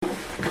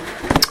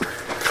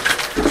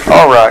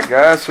Alright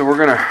guys, so we're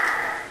going to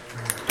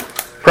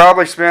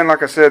probably spend,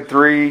 like I said,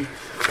 3,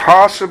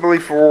 possibly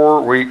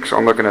 4 weeks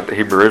on looking at the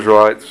Hebrew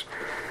Israelites.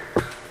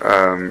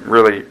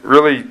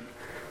 Really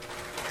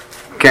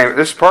can't,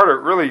 this part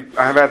of really,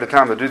 I have had the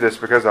time to do this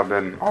because I've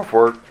been off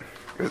work.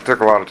 It took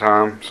a lot of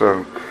time,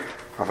 so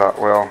I thought,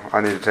 well, I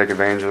need to take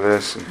advantage of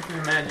this. I can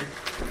imagine.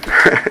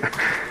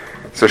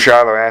 So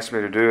Shiloh asked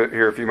me to do it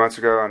here a few months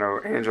ago. I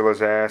know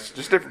Angela's asked,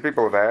 just different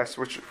people have asked,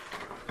 which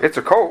it's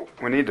a cult.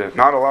 We need to,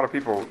 not a lot of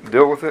people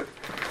deal with it.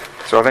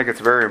 So I think it's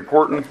very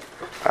important.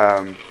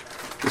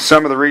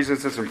 Some of the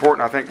reasons it's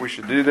important, I think we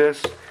should do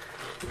this.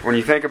 When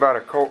you think about a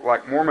cult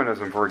like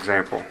Mormonism, for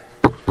example,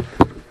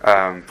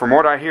 from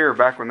what I hear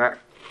back when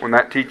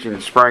that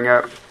teaching sprang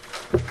up,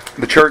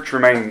 the church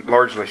remained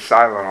largely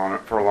silent on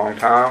it for a long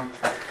time.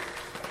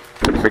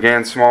 It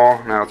began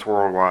small, now it's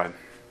worldwide.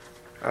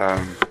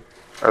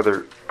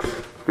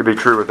 Could be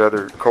true with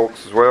other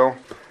cults as well.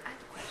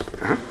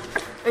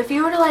 If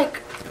you were to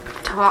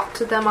talk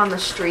to them on the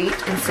street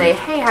and say,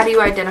 hey, how do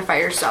you identify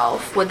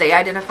yourself? Would they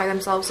identify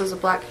themselves as a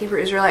black Hebrew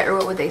Israelite, or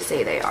what would they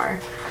say they are?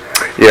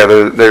 Yeah,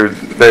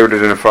 they would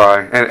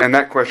identify, and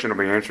that question will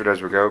be answered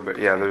as we go. But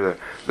yeah,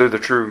 they're the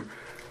true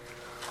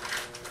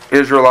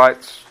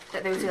Israelites.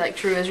 That they would say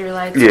true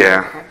Israelites.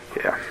 Yeah,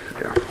 yeah.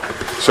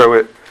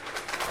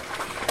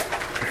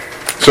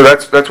 So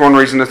that's one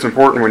reason it's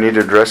important. We need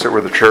to address it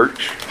with the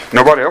church.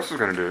 Nobody else is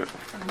going to do it.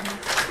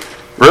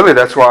 Mm-hmm. Really,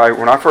 that's why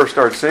when I first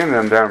started seeing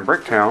them down in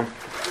Bricktown,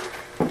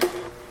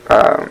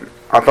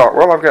 I thought,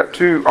 well, I've got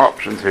 2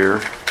 options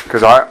here,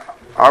 because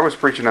I was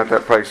preaching at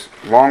that place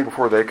long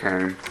before they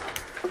came,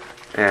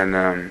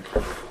 and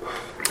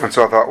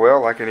so I thought,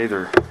 well, we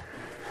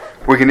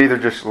can either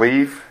just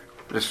leave,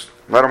 just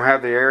let them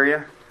have the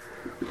area,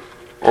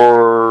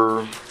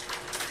 or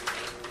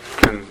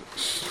can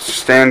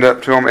stand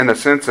up to them in the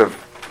sense of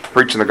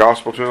preaching the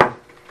gospel to them,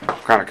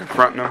 kind of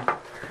confronting them,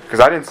 because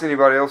I didn't see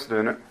anybody else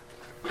doing it,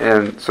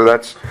 and so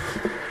that's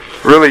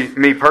really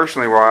me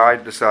personally why I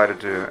decided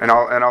to, and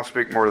I'll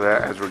speak more to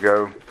that as we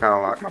go, kind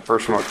of like my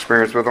personal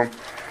experience with them.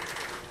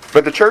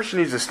 But the church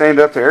needs to stand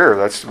up to error.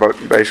 That's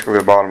basically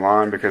the bottom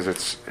line, because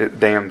it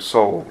damns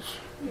souls.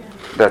 Yeah.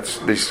 That's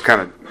these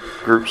kind of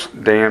groups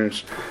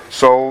damns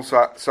souls.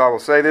 So I will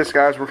say this,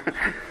 guys,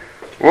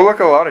 we'll look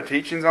at a lot of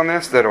teachings on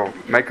this that'll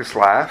make us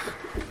laugh,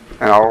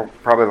 and I'll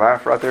probably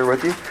laugh right there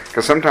with you,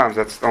 because sometimes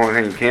that's the only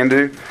thing you can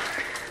do.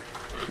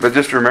 But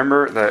just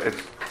remember that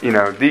it's,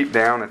 deep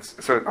down,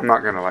 so I'm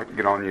not going to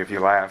get on you if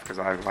you laugh, because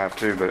I laugh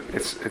too, but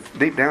it's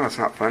deep down, it's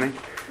not funny,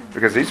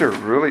 because these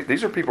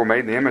are people made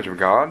in the image of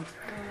God,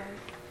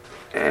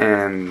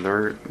 and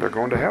they're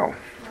going to hell,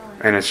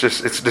 and it's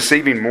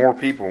deceiving more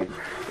people.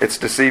 It's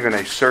deceiving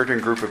a certain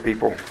group of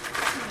people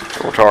that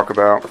we'll talk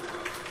about.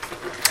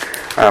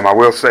 I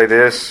will say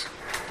this,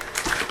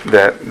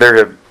 that there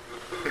have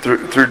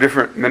through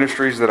different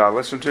ministries that I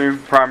listen to,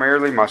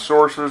 primarily my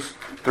sources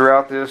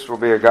throughout this will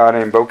be a guy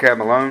named Vocab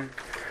Malone.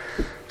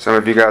 Some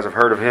of you guys have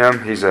heard of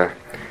him. He's a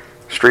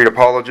street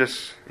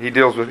apologist. He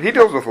deals with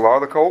a lot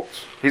of the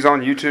cults. He's on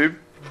YouTube.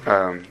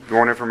 If you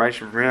want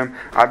information from him,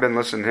 I've been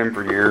listening to him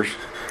for years.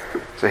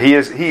 So he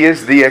is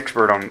the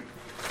expert on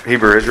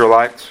Hebrew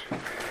Israelites.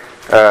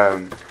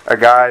 A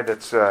guy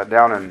that's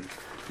down in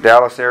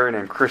Dallas area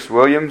named Chris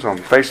Williams on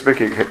Facebook.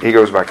 He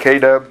goes by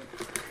KW.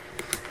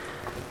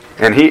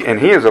 And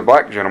he is a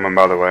black gentleman,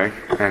 by the way.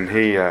 And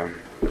he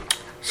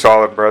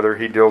solid brother.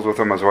 He deals with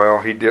them as well.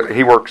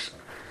 He works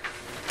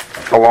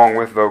along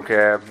with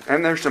Vocab,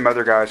 and there's some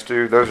other guys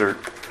too. Those are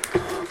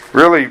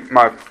really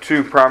my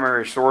 2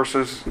 primary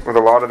sources with a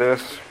lot of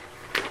this.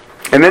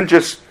 And then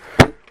just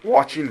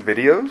watching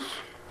videos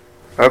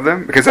of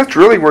them, because that's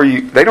really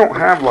where they don't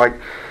have like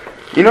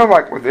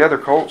with the other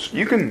cults,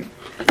 you can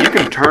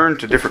turn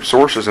to different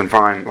sources and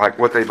find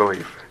what they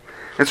believe.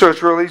 And so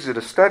it's real easy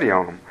to study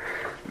on them.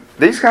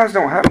 These guys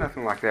don't have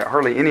nothing like that,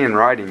 hardly any in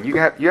writing. You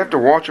have to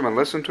watch them and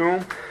listen to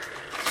them,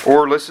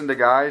 or listen to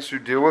guys who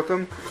deal with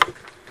them,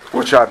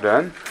 which I've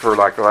done for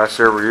the last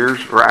several years,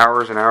 for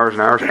hours and hours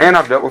and hours, and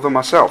I've dealt with them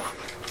myself.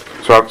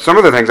 So some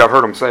of the things I've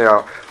heard them say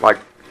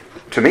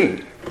to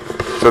me.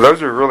 So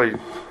those are really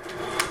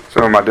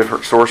some of my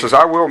different sources.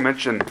 I will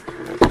mention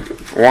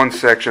one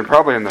section,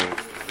 probably in the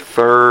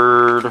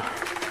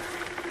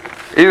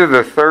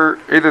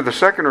either the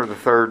second or the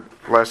third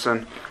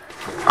lesson.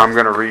 I'm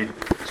going to read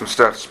some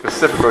stuff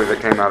specifically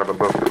that came out of a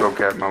book that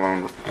Vocab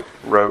Malone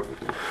wrote.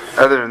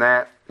 Other than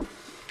that,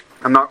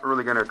 I'm not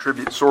really going to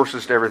attribute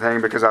sources to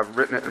everything, because I've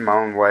written it in my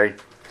own way.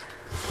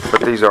 But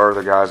these are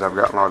the guys I've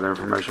gotten a lot of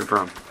information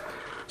from.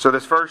 So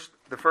the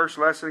first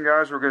lesson,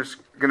 guys, we're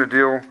just going to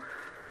deal,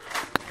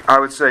 I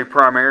would say,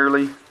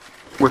 primarily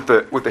with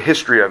the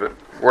history of it,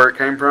 where it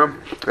came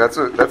from. That's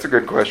a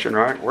good question,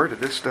 right? Where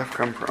did this stuff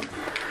come from?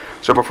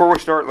 So before we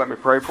start, let me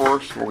pray for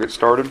us. We'll get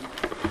started.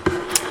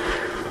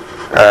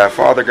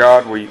 Father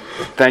God, we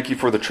thank you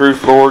for the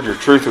truth, Lord. Your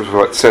truth is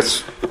what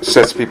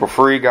sets people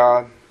free,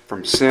 God,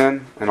 from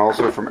sin and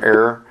also from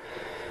error.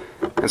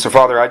 And so,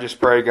 Father, I just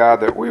pray, God,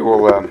 that we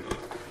will,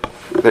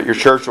 that your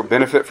church will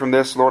benefit from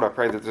this. Lord, I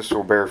pray that this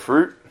will bear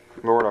fruit,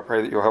 Lord, I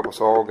pray that you'll help us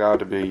all, God,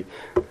 to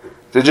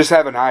just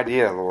have an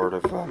idea, Lord,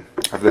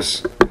 of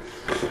this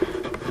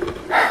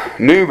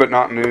new but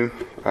not new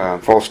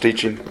false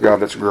teaching, God,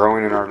 that's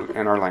growing in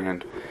our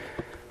land.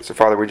 So,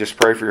 Father, we just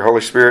pray for your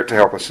Holy Spirit to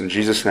help us in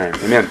Jesus' name.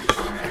 Amen.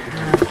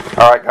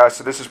 All right, guys.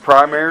 So this is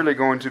primarily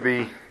going to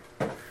be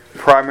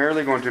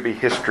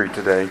history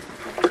today,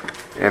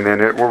 and then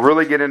we'll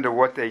really get into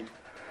what they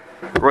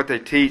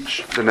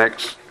teach the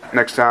next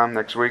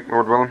week,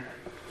 Lord willing.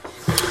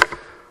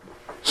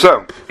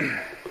 So,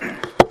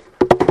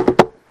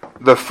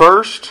 the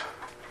first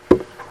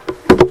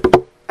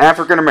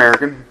African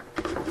American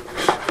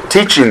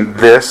teaching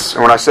this,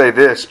 and when I say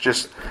this,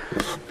 just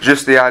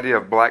the idea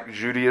of black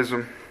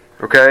Judaism,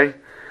 okay?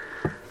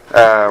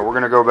 We're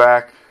going to go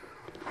back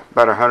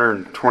about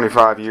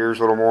 125 years,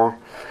 a little more,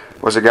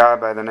 was a guy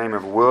by the name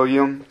of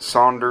William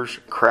Saunders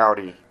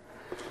Crowdy.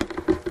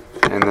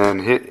 And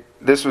then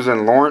this was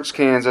in Lawrence,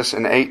 Kansas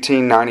in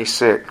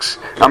 1896.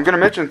 I'm going to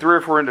mention 3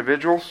 or 4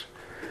 individuals.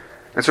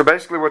 And so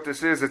basically what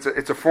this is,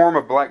 it's a form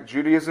of black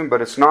Judaism,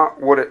 but it's not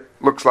what it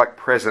looks like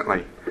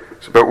presently.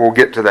 But we'll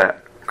get to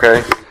that,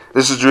 okay?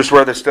 This is just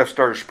where this stuff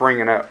started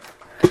springing up.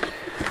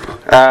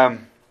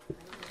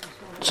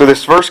 So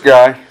this first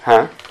guy,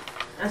 I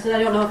said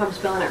I don't know if I'm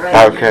spelling it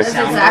right. Okay.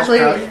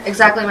 That's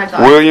exactly my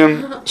thought.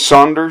 William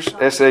Saunders,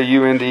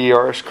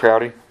 Saunders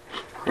Crowdy.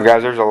 And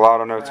guys, there's a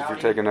lot of notes if you're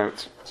taking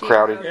notes.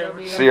 Crowdy,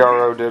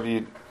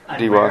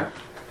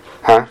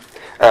 Crowdy.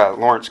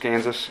 Lawrence,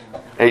 Kansas,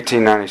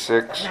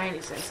 1896.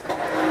 96.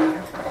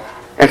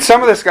 And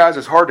some of this, guys,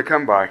 is hard to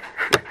come by.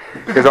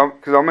 Because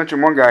I'll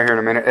mention one guy here in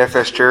a minute,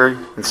 F.S. Cherry.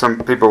 And some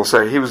people will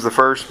say he was the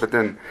first, but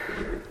then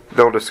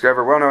they'll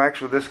discover, well, no,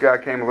 actually this guy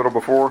came a little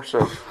before.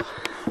 So,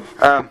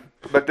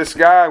 but this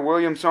guy,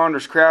 William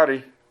Saunders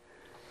Crowdy,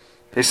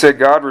 he said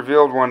God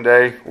revealed one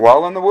day,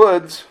 while in the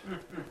woods,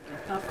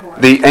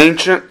 the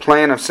ancient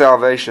plan of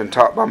salvation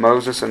taught by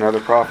Moses and other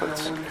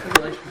prophets.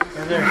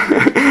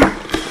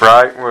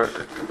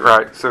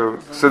 Right. So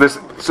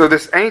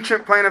this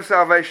ancient plan of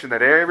salvation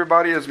that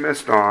everybody has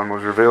missed on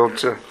was revealed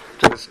to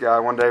this guy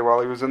one day while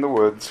he was in the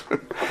woods.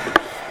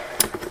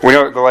 We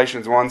know what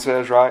Galatians 1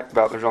 says, right?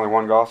 About there's only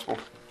one gospel.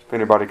 If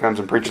anybody comes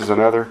and preaches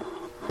another.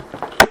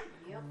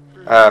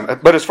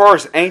 But as far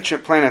as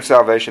ancient plan of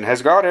salvation,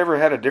 has God ever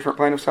had a different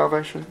plan of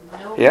salvation?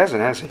 No. He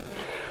hasn't, has he?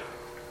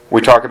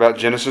 We talk about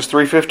Genesis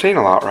 3:15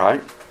 a lot,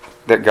 right?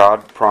 That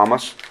God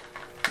promised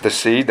the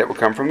seed that would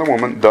come from the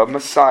woman, the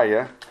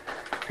Messiah,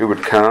 who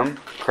would come,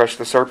 crush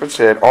the serpent's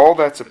head. All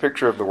that's a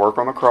picture of the work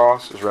on the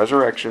cross, his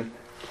resurrection.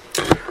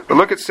 But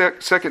look at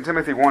 2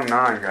 Timothy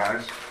 1:9,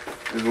 guys,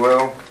 as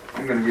well.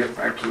 I'm going to get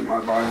back to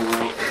my Bible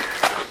real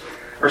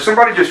quick. Or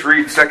somebody just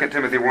read 2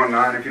 Timothy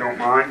 1:9 if you don't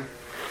mind.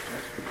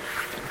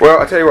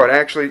 Well, I tell you what,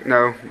 actually,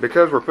 no,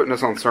 because we're putting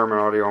this on sermon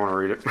audio, I want to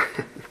read it.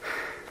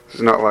 This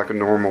is not like a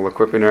normal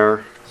equipping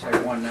error. 2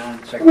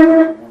 Timothy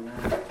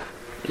 1:9.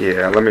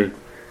 Yeah, let me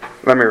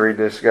read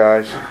this,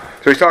 guys.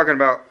 So he's talking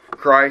about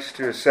Christ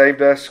who has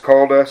saved us,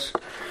 called us.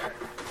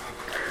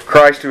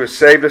 Christ who has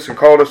saved us and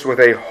called us with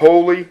a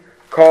holy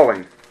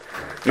calling,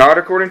 not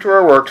according to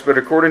our works, but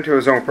according to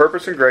his own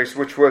purpose and grace,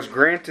 which was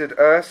granted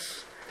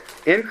us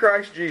in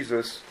Christ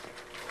Jesus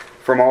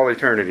from all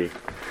eternity.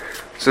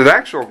 So the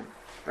actual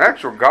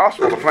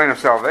gospel, the plan of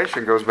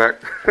salvation, goes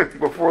back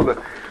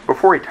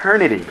before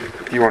eternity,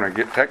 if you want to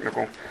get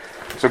technical.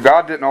 So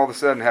God didn't all of a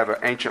sudden have an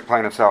ancient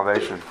plan of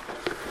salvation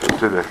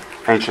to the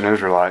ancient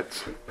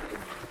Israelites.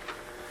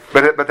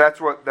 But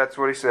that's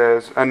what he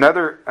says.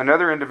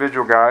 Another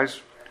individual,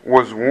 guys,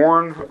 was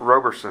Warren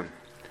Roberson.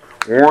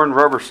 Warren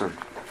Roberson.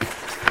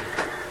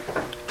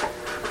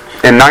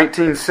 In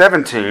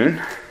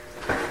 1917,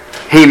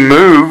 he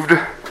moved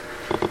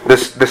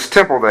this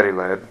temple that he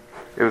led.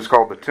 It was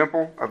called the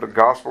Temple of the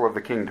Gospel of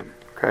the Kingdom.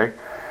 Okay,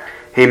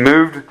 he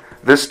moved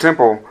this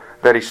temple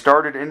that he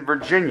started in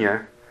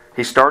Virginia.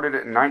 He started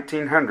it in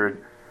 1900.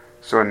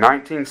 So in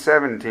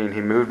 1917,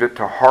 he moved it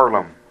to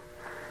Harlem.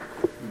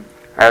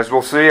 As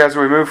we'll see as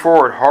we move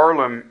forward,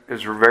 Harlem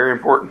is very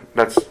important.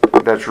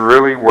 That's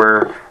really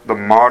where the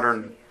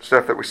modern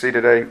stuff that we see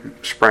today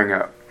sprang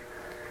up.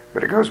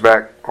 But it goes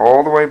back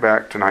all the way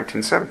back to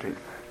 1917.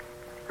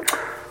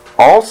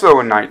 Also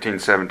in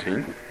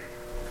 1917,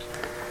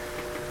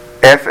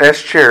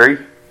 F.S. Cherry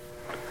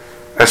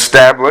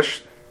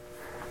established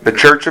the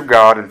Church of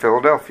God in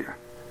Philadelphia.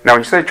 Now,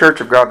 when you say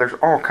Church of God, there's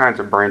all kinds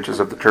of branches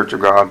of the Church of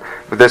God.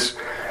 But this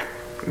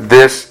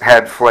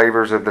had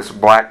flavors of this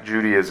black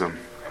Judaism.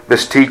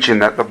 This teaching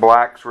that the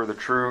blacks were the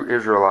true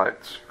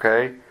Israelites.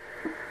 Okay?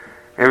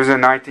 It was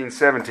in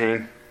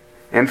 1917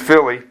 in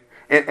Philly.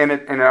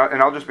 And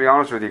I'll just be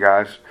honest with you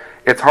guys.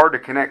 It's hard to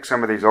connect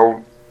some of these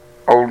old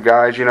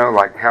guys,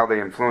 like how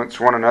they influence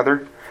one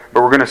another.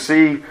 But we're going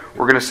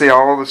to see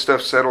all this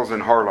stuff settles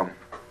in Harlem.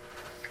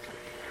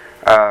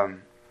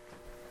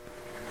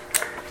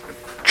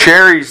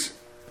 Cherry's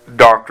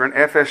doctrine,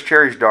 F.S.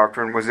 Cherry's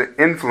doctrine, was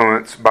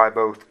influenced by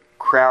both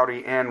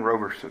Crowdy and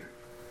Roberson.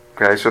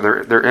 Okay, so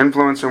they're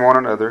influencing one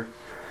another.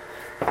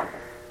 All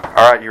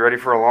right, you ready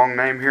for a long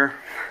name here?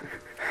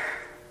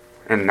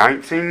 In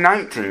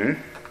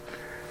 1919,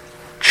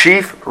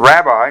 Chief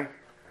Rabbi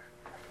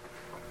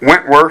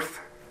Wentworth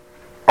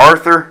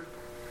Arthur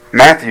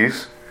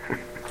Matthews.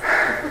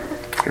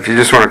 If you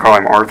just want to call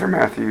him Arthur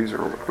Matthews, or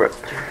what?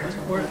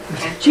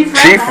 Chief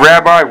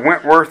Rabbi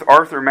Wentworth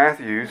Arthur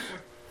Matthews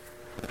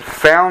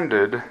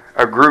founded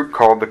a group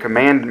called the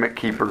Commandment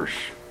Keepers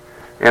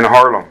in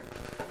Harlem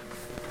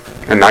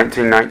in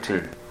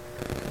 1919.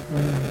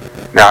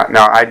 Now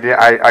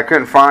I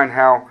couldn't find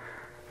how,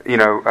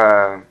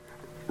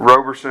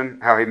 Roberson,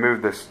 how he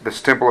moved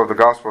this temple of the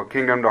gospel of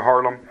kingdom to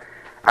Harlem.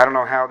 I don't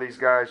know how these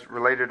guys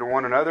related to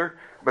one another,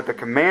 but the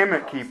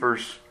Commandment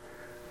Keepers,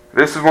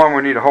 this is one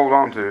we need to hold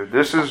on to.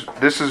 This is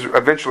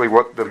eventually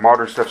what the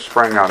modern stuff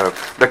sprang out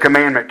of. The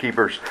Commandment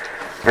Keepers.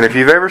 And if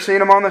you've ever seen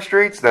them on the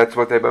streets, that's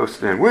what they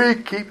boasted in. We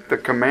keep the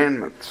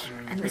commandments.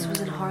 And this was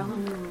in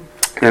Harlem?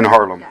 In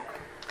Harlem.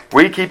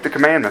 We keep the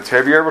commandments.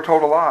 Have you ever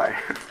told a lie?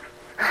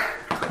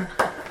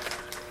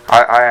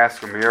 I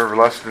asked them, you ever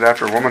lusted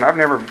after a woman? I've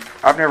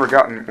never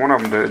gotten one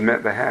of them to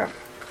admit they have.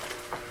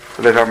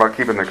 So they talk about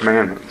keeping the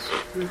commandments.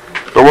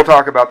 But we'll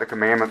talk about the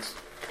commandments.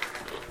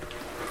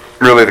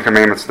 Really, the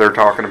commandments they're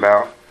talking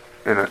about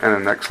in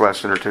the next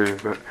lesson or two.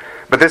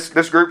 But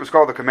this group was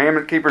called the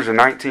Commandment Keepers in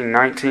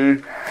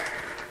 1919.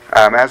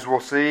 As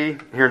we'll see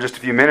here in just a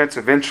few minutes,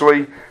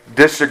 eventually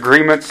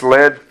disagreements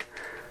led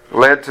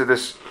to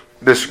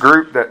this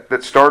group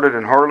that started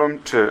in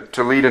Harlem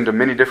to lead into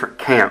many different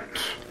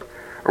camps,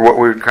 or what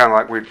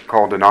we'd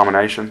call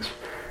denominations.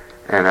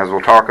 And as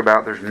we'll talk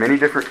about, there's many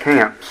different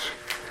camps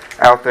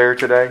out there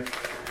today.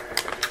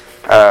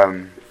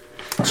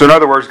 So in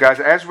other words, guys,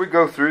 as we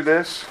go through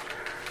this,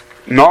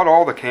 not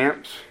all the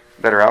camps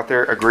that are out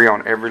there agree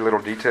on every little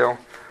detail.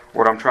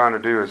 What I'm trying to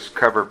do is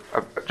cover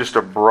just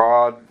a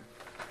broad.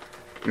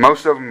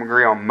 Most of them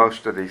agree on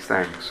most of these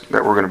things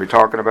that we're going to be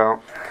talking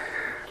about.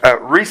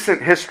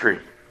 Recent history.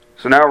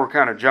 So now we're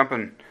kind of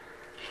jumping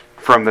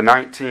from the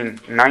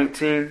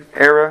 1919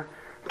 era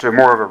to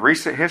more of a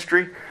recent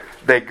history.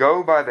 They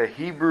go by the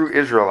Hebrew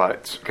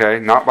Israelites, okay?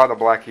 Not by the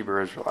black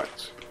Hebrew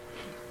Israelites.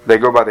 They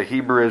go by the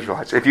Hebrew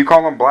Israelites. If you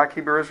call them black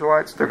Hebrew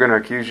Israelites, they're going to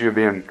accuse you of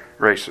being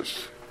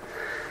racist.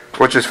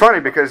 Which is funny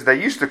because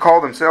they used to call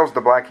themselves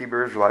the black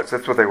Hebrew Israelites.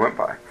 That's what they went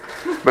by.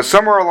 But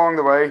somewhere along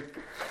the way,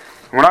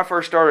 when I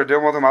first started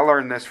dealing with them, I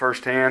learned this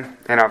firsthand,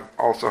 and I've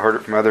also heard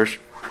it from others,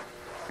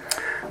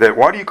 that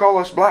why do you call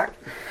us black?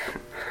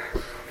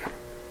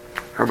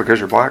 Oh, because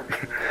you're black.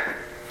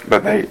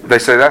 But they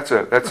say that's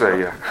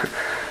a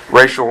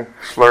racial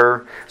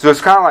slur. So it's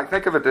kind of like,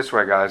 think of it this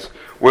way, guys.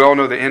 We all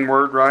know the N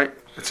word, right?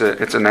 It's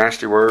a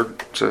nasty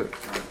word.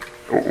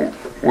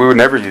 We would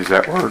never use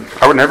that word.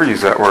 I would never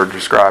use that word to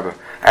describe an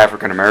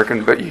African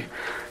American, but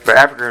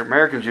African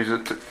Americans use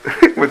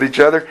it with each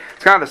other.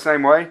 It's kind of the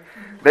same way.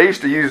 They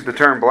used to use the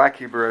term black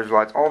Hebrew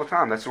Israelites all the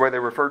time. That's the way they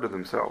referred to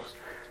themselves.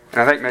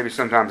 And I think maybe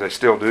sometimes they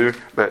still do,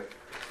 but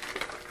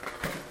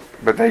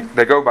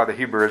they go by the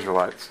Hebrew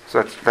Israelites.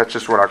 So that's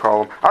just what I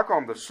call them. I call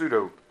them the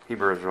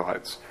pseudo-Hebrew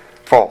Israelites.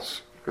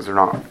 False, because they're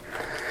not.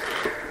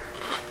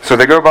 So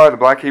they go by the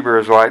black Hebrew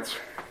Israelites.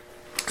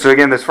 So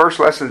again, this first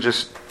lesson is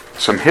just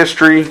some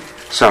history,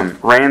 some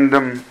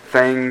random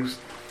things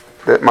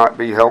that might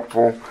be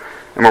helpful,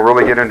 and we'll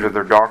really get into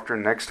their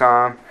doctrine next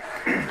time.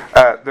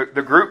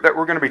 The group that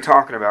we're going to be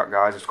talking about,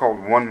 guys, is called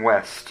One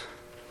West.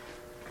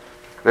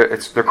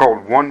 They're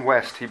called One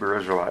West Hebrew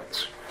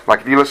Israelites.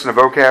 Like if you listen to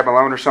Vocab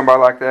Malone or somebody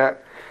like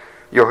that,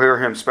 you'll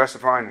hear him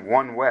specifying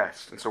One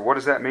West. And so what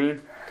does that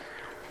mean?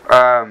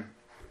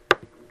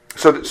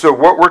 So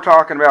what we're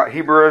talking about,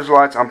 Hebrew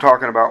Israelites, I'm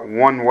talking about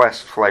One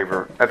West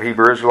flavor of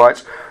Hebrew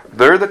Israelites.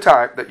 They're the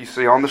type that you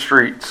see on the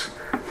streets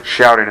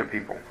shouting at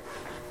people.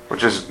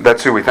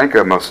 That's who we think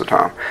of most of the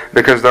time.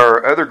 Because there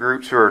are other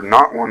groups who are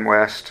not One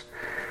West,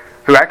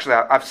 who actually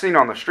I've seen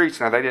on the streets.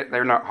 Now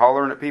they're not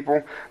hollering at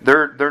people.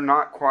 They're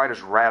not quite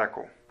as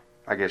radical,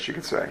 I guess you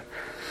could say.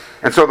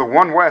 And so the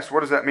One West,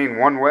 what does that mean?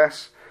 One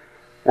West.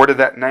 Where did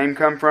that name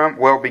come from?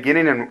 Well, it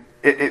began in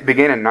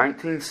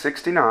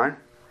 1969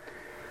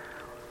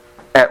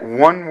 at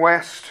 1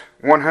 West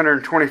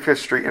 125th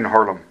Street in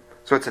Harlem.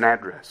 So it's an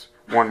address.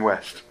 1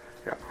 West.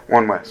 Yeah,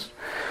 1 West.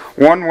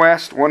 1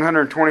 West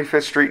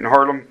 125th Street in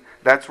Harlem.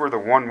 That's where the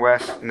One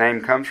West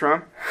name comes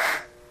from.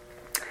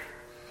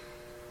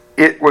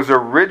 It was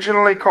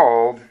originally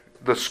called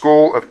the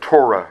School of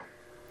Torah.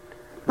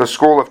 The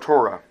School of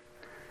Torah.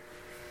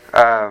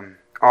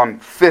 On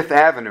 5th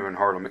Avenue in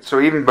Harlem. So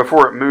even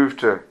before it moved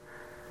to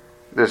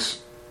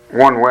this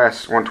 1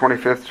 West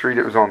 125th Street,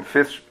 it was on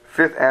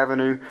 5th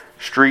Avenue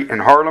Street in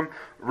Harlem,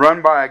 run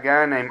by a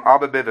guy named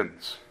Abba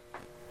Bivens.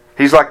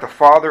 He's like the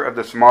father of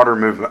this modern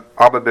movement,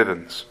 Abba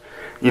Bivens.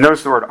 You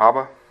notice the word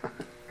Abba?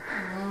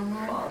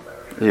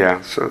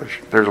 Yeah, so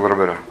there's a little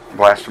bit of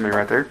blasphemy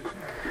right there.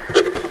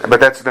 But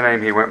that's the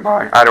name he went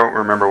by. I don't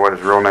remember what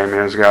his real name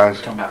is,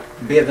 guys. Talking about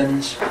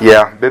Bivens.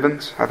 Yeah,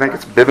 Bivens. I think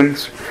it's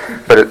Bivens.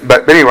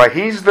 But anyway,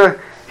 he's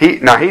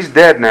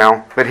dead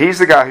now, but he's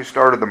the guy who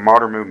started the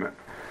modern movement.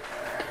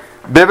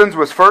 Bivens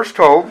was first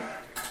told,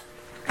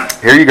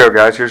 here you go,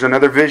 guys, here's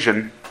another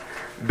vision.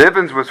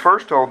 Bivens was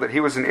first told that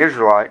he was an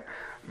Israelite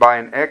by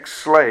an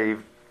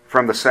ex-slave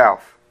from the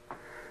South.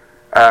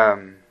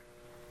 Or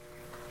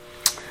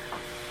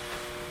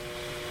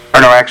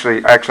no,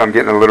 actually, I'm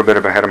getting a little bit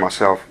ahead of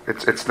myself.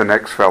 It's the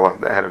next fella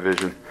that had a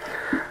vision.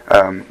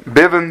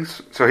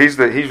 Bivens, so he's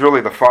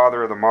really the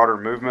father of the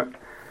modern movement.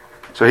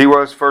 So he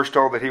was first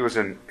told that he was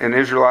an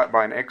Israelite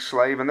by an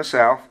ex-slave in the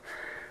South.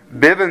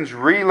 Bivens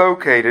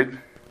relocated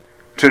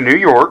to New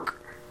York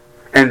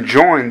and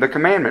joined the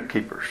Commandment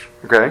Keepers.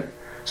 Okay,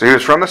 so he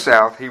was from the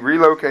South. He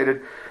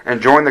relocated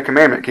and joined the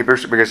Commandment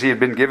Keepers because he had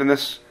been given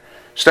this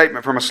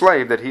statement from a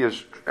slave that he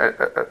is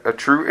a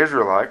true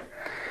Israelite.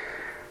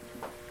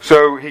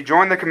 So he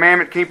joined the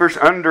Commandment Keepers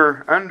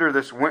under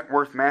this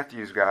Wentworth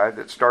Matthews guy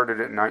that started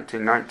in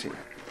 1919.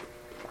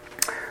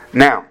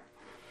 Now,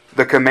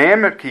 the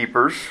Commandment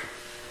Keepers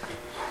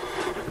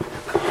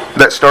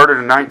that started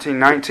in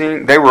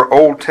 1919, they were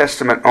Old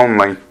Testament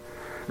only.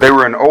 They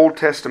were an Old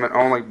Testament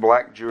only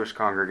black Jewish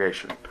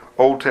congregation.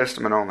 Old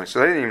Testament only. So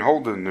they didn't even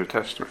hold to the New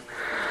Testament.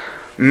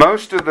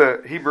 Most of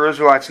the Hebrew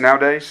Israelites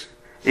nowadays,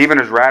 even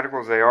as radical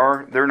as they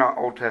are, they're not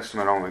Old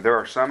Testament only. There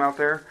are some out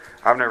there.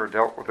 I've never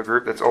dealt with a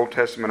group that's Old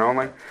Testament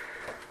only.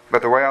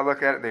 But the way I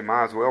look at it, they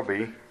might as well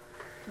be.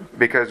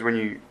 Because when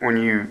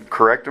you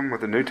correct them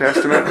with the New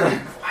Testament,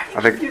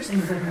 I think,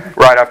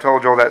 right, I've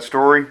told you all that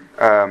story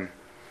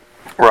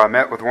where I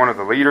met with one of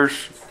the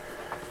leaders,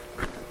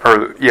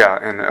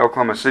 in the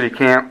Oklahoma City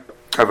camp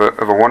of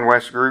a One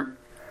West group,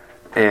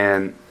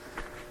 and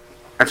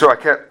so I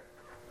kept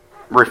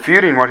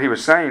refuting what he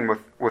was saying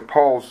with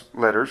Paul's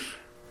letters,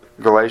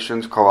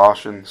 Galatians,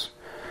 Colossians,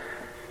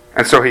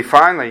 and so he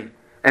finally,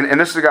 and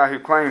this is a guy who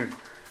claimed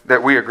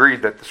that we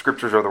agreed that the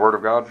Scriptures are the Word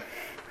of God,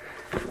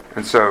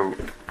 and so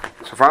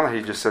finally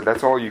he just said,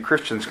 that's all you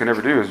Christians can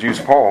ever do is use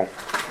Paul.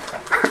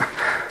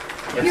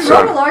 He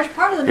wrote a large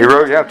part of the New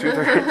Testament. He wrote,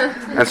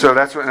 2/3. And so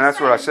that's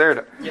what I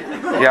said.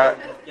 Yeah.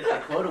 They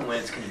quote him when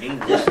it's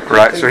convenient.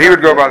 Right, so he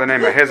would go by the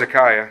name of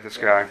Hezekiah, this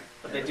guy.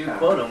 But they do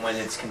quote him when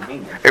it's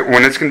convenient.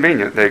 When it's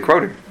convenient, they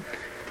quote him.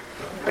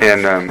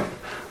 And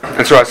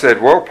so I said,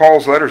 well,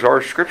 Paul's letters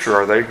are Scripture,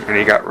 are they? And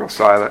he got real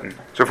silent. And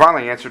so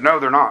finally he answered, no,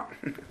 they're not.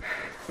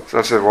 So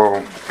I said,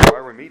 well, why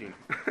are we meeting?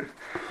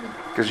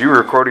 Because you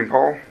were quoting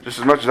Paul just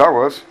as much as I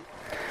was.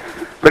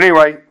 But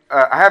anyway,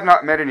 I have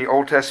not met any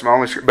Old Testament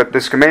only, but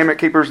this Commandment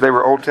Keepers, they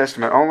were Old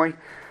Testament only.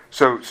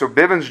 So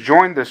Bivens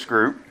joined this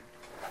group.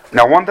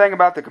 Now, one thing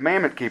about the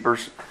Commandment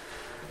Keepers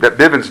that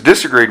Bivens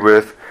disagreed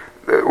with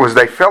was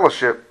they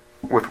fellowship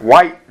with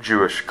white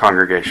Jewish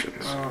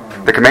congregations.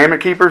 Oh. The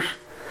Commandment Keepers,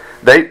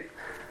 they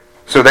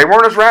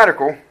weren't as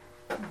radical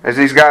as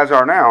these guys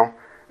are now,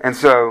 and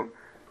so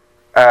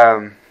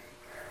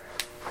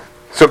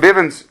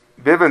Bivens,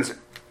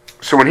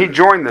 so when he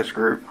joined this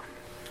group,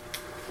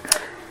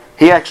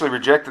 he actually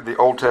rejected the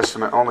Old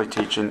Testament only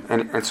teaching,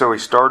 and so he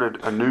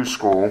started a new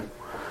school.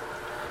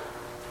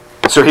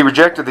 So he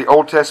rejected the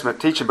Old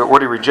Testament teaching, but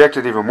what he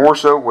rejected even more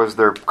so was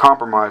their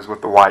compromise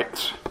with the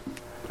whites.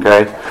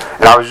 Okay?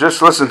 And I was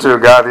just listening to a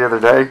guy the other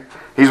day.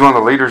 He's one of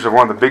the leaders of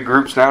one of the big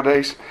groups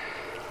nowadays.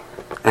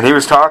 And he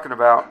was talking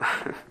about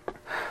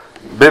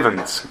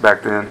Bivens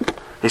back then.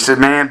 He said,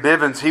 man,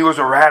 Bivens, he was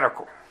a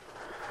radical.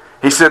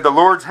 He said the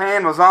Lord's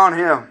hand was on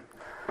him.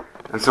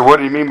 And so what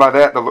did he mean by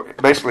that?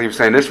 Basically he was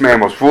saying this man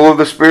was full of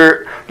the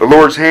Spirit. The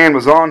Lord's hand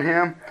was on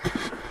him.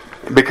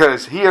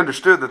 Because he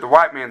understood that the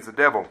white man's the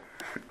devil.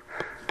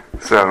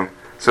 So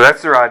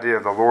that's their idea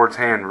of the Lord's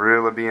hand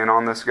really being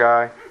on this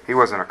guy. He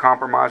wasn't a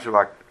compromiser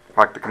like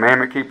the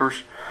Commandment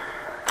Keepers.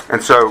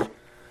 And so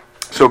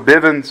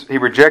Bivens, he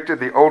rejected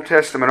the Old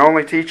Testament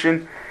only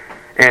teaching,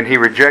 and he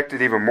rejected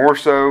even more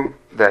so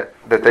that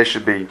they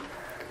should be,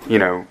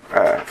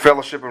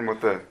 fellowshipping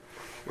with the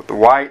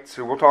whites.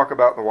 So we'll talk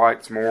about the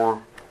whites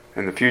more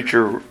in the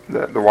future.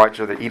 The whites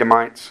are the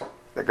Edomites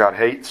that God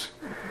hates.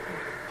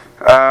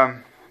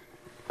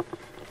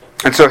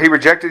 And so he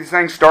rejected these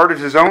things, started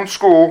his own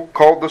school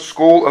called the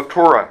School of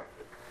Torah.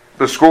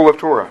 The School of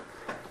Torah.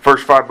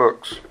 First 5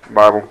 books, the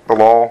Bible, the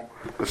Law,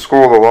 the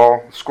School of the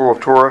Law, the School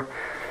of Torah.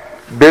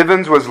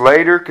 Bivens was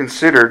later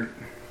considered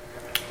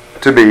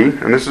to be,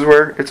 and this is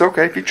where it's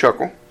okay if you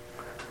chuckle,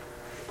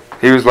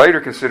 he was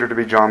later considered to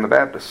be John the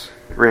Baptist,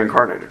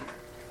 reincarnated.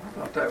 I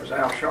thought that was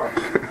Al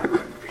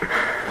Sharpton.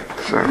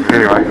 So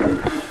anyway,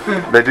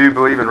 they do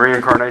believe in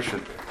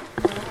reincarnation.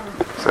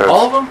 So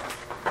all of them?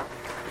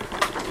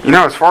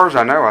 As far as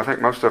I know, I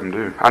think most of them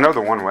do. I know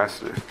the One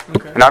West do,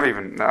 okay. And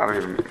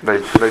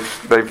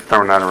they've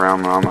thrown that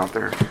around when I'm out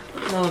there.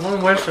 No, the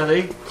One West are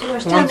they? So we're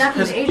still not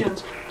the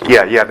Asians.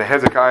 Yeah. The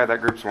Hezekiah,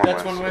 that group's One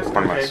That's West. One West.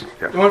 One Okay. West.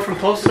 Yeah. The one from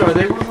Tulsa, are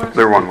they One West?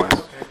 They're One West.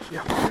 Okay.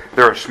 Yeah.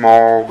 They're a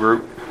small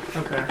group.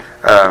 Okay.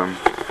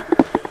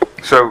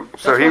 So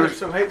That's he why was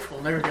they're so hateful.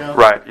 There we go.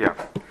 right. Yeah.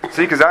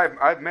 See, because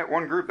I've met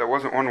one group that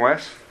wasn't One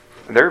West,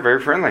 and they were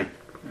very friendly,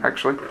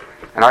 actually.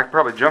 And I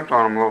probably jumped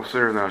on them a little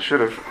sooner than I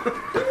should have,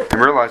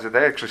 and realized that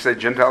they actually say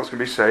Gentiles can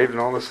be saved and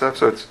all this stuff.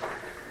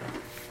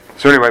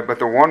 So anyway, but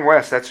the One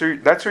West, that's who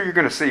you're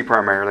going to see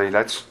primarily.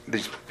 That's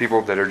these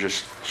people that are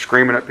just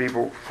screaming at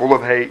people, full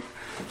of hate,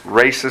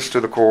 racist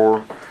to the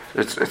core.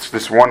 It's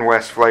this One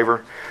West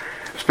flavor.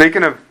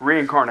 Speaking of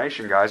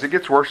reincarnation, guys, it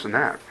gets worse than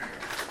that.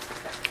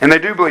 And they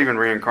do believe in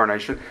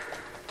reincarnation.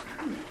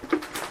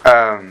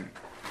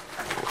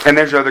 And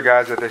there's other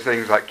guys that they say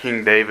things like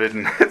King David,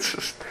 and it's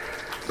just.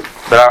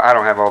 But I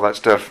don't have all that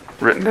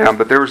stuff written down.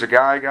 But there was a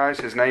guy, guys.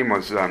 His name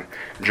was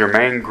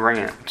Jermaine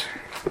Grant,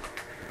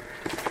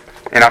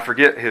 and I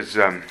forget his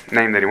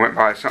name that he went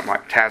by. Something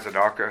like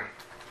Tazadaka.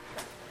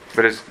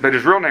 But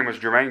his real name was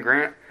Jermaine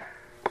Grant.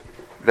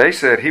 They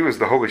said he was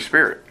the Holy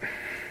Spirit.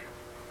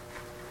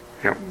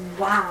 Yep.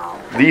 Wow.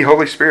 The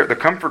Holy Spirit, the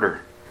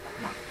Comforter.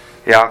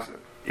 Yeah,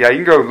 you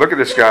can go look at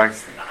this guy.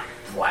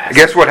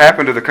 Guess what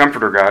happened to the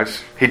Comforter,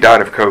 guys? He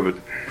died of COVID.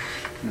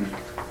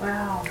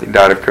 Wow. He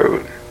died of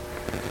COVID.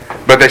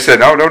 But they said,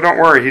 no, don't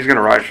worry, he's going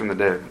to rise from the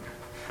dead.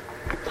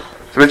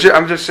 So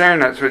I'm just saying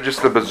that, so it's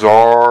just the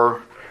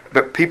bizarre,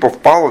 but people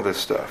follow this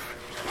stuff.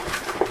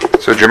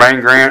 So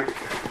Jermaine Grant,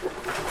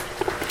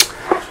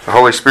 the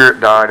Holy Spirit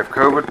died of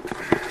COVID.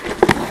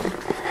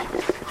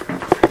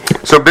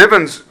 So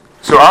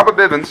Abba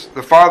Bivens,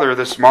 the father of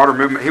this modern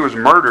movement, he was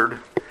murdered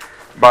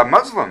by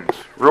Muslims.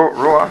 Real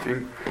life.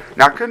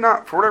 Now I could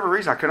not, for whatever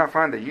reason, I could not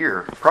find the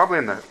year. Probably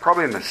in the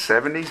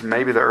 70s,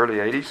 maybe the early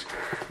 80s.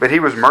 But he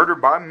was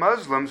murdered by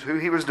Muslims who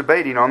he was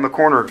debating on the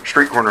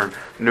street corner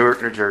in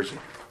Newark, New Jersey.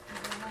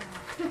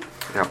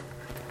 Yeah.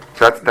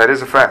 So that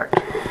is a fact.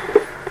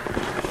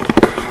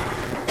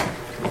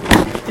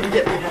 Did he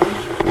get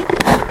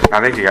beheaded? I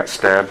think he got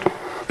stabbed.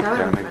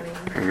 That would be funny.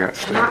 He got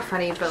stabbed. Not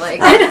funny, but like.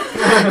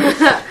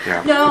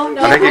 Yeah. No.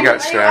 I think he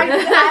got stabbed.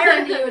 The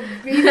irony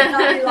would be not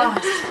be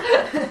lost.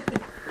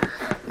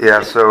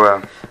 Yeah,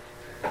 so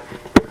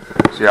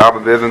Abba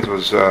Bivens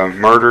was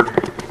murdered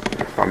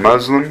by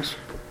Muslims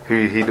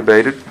who he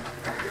debated.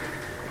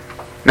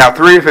 Now,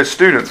 3 of his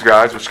students,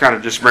 guys, which kind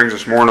of just brings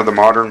us more into the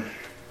modern.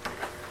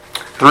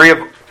 3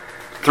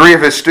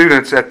 of his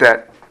students at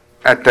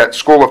that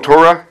school of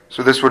Torah.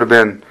 So this would have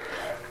been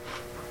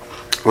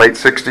late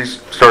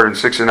 60s, started in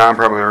 69,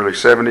 probably early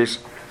 70s.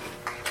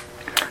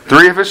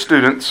 3 of his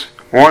students,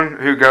 one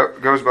who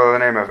goes by the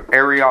name of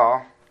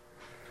Ariel,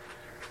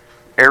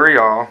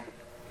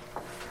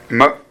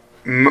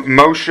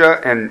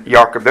 Moshe, and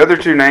Yaakov. The other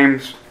 2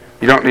 names,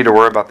 you don't need to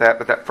worry about that,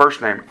 but that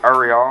first name,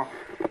 Ariel,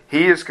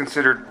 he is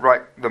considered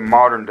the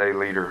modern day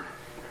leader.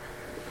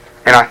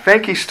 And I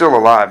think he's still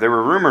alive. There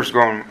were rumors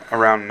going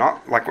around,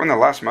 not like in the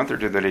last month or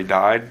 2 that he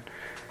died,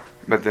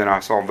 but then I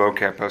saw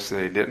vocab post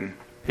that he didn't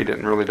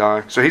really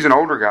die. So he's an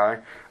older guy.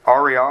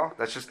 Ariel,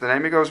 that's just the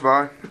name he goes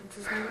by. What's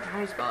his name? How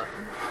do you spell it?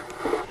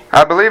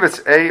 I believe it's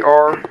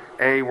Arayah,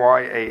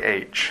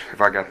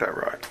 if I got that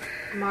right.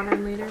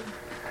 Modern leader?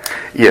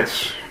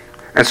 Yes.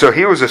 And so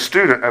he was a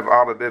student of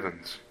Abba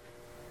Bivens.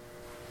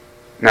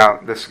 Now,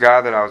 this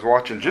guy that I was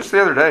watching just the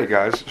other day,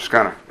 guys, just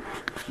kind of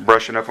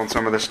brushing up on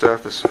some of this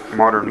stuff, this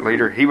modern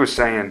leader, he was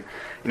saying,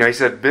 he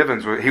said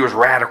Bivens, he was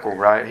radical,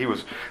 right?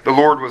 The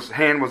Lord's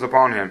hand was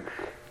upon him.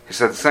 He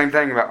said the same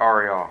thing about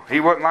Ariel. He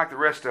wasn't like the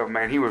rest of them,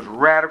 man. He was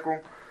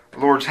radical. The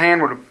Lord's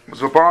hand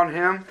was upon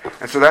him.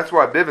 And so that's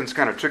why Bivens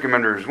kind of took him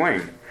under his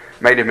wing,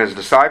 made him his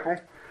disciple.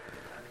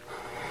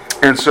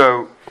 And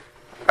so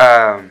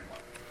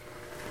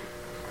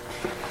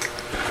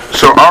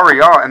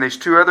Ariel and these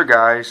 2 other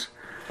guys,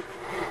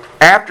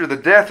 after the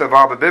death of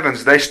Abba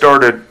Bivens,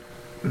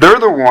 they're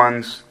the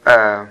ones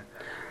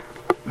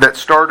that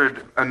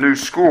started a new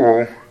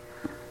school.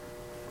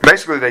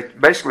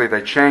 Basically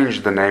they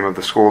changed the name of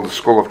the School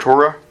of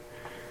Torah,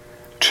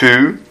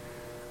 to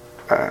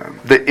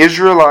the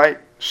Israelite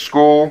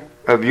School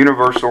of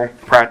Universal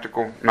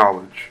Practical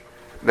Knowledge.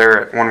 There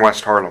at 1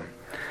 West Harlem.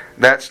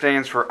 That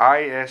stands for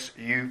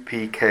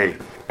ISUPK.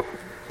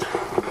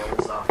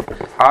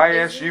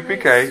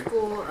 ISUPK.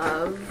 School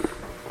of.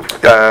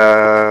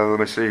 Let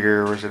me see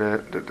here. Where's it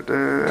at?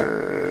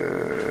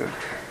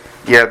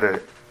 Yeah,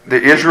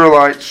 the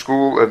Israelite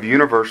School of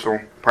Universal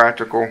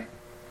Practical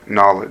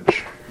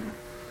Knowledge.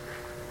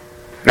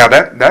 Now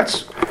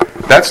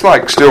that's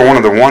like still one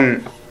of the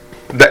one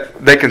that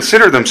they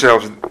consider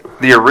themselves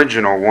the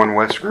original One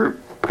West group,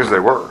 because they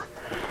were.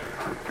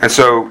 And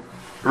so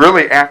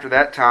really after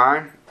that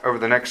time, over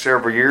the next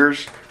several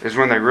years, is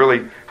when they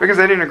really, because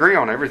they didn't agree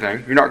on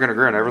everything. You're not going to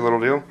agree on every little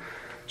deal.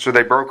 So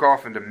they broke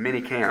off into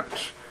many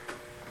camps,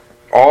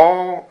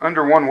 all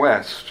under One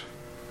West.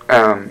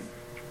 But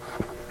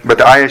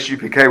the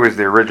ISUPK was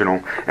the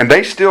original. And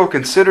they still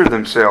consider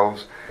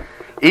themselves,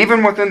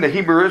 even within the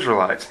Hebrew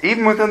Israelites,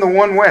 even within the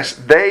One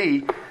West,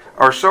 they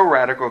are so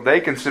radical, they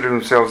consider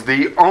themselves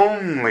the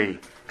only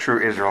true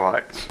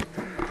Israelites.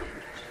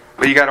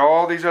 But you got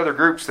all these other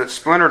groups that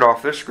splintered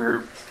off this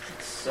group.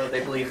 So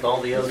they believe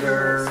all the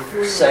other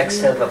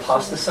sects have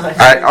apostatized?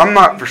 I'm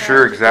not for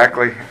sure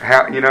exactly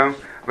how,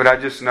 but I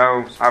just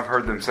know I've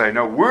heard them say,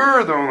 no,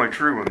 we're the only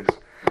true ones.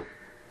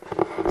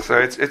 So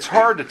it's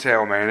hard to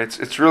tell, man.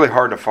 It's really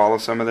hard to follow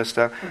some of this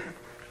stuff.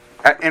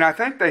 And I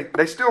think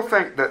they still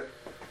think that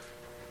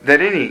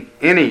any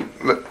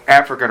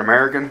African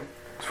American,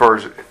 as far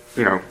as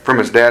from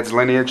his dad's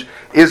lineage,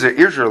 is an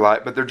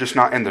Israelite, but they're just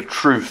not in the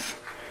truth.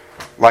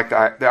 Like the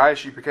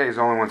ISUPK is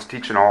the only ones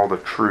teaching all the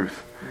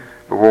truth.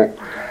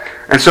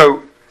 And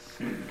so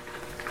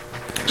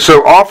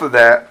So off of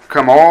that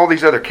come all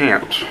these other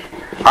camps.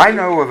 I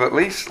know of at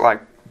least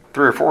like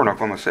 3 or 4 in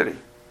Oklahoma City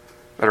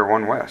that are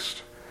One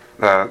West.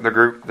 The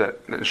group that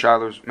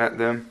Shiloh's met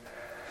them,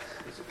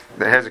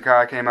 that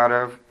Hezekiah came out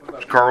of.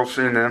 Carl's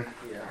seen them.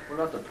 Yeah, what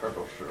about the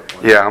purple shirt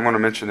one? Yeah, I'm going to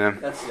mention them.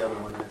 That's the other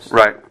one.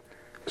 Right.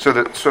 So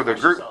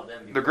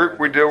the group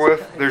we deal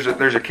with,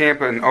 there's a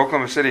camp in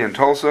Oklahoma City and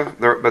Tulsa,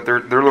 but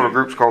their little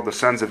group's called the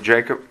Sons of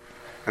Jacob,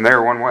 and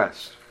they're One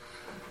West.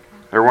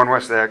 They're One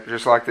West. They act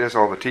just like this.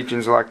 All the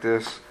teachings are like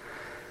this.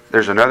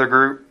 There's another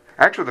group.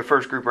 Actually, the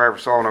first group I ever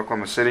saw in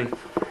Oklahoma City,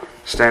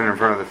 standing in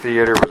front of the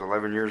theater, was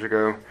 11 years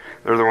ago.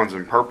 They're the ones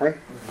in purple.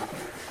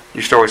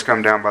 Used to always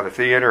come down by the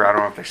theater. I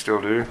don't know if they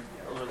still do. Yeah,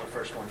 those are the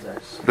first ones I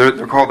saw.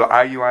 They're called the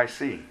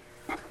IUIC.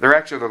 They're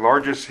actually the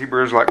largest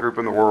Hebrew Israelite group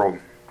in the world.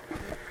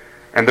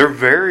 And they're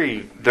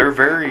very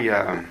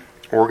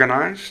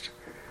organized.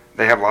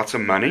 They have lots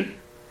of money.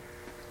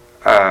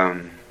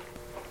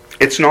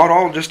 It's not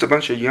all just a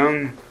bunch of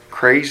young,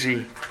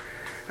 crazy.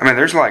 I mean,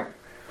 there's like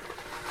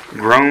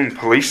grown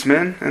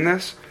policemen in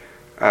this.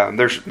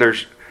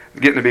 There's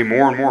getting to be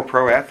more and more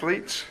pro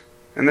athletes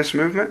in this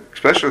movement,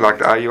 especially like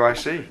the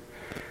IUIC.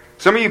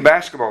 Some of you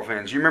basketball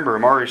fans, you remember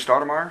Amari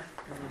Stoudemire?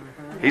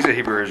 He's a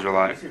Hebrew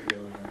Israelite.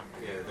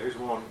 Yeah, there's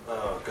one.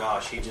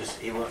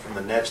 He went from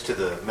the Nets to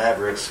the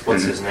Mavericks.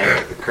 What's his name?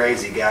 The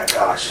crazy guy.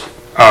 Gosh.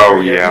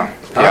 Oh yeah,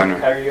 I know.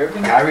 Kyrie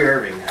Irving? Kyrie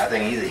Irving. I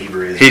think he's a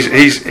Hebrew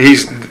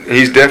Israelite.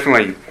 He's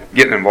definitely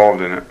getting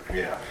involved in it.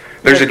 Yeah.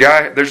 There's a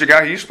guy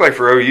who used to play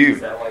for Is OU.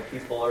 that why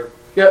people are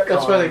Yeah, that's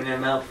why calling they.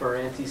 them out for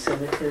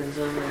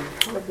anti-Semitism?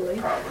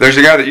 Probably. There's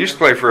a guy that used to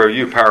play for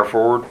OU, power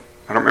forward.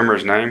 I don't remember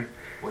his name.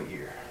 What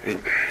year?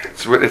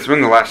 It's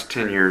been the last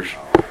 10 years.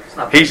 It's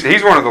not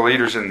He's one of the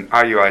leaders in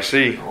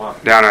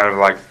IUIC down out of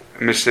like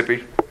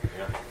Mississippi.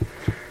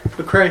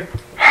 Lecrae.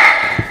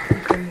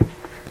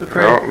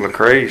 Well,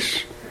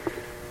 Lecrae's.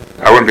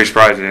 I wouldn't be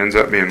surprised it ends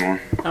up being one.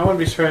 I wouldn't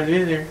be surprised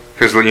either.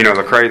 Because,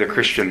 Lecrae, the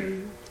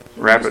Christian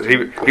rapper,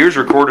 he was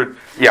recorded,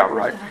 yeah,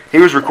 right. He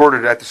was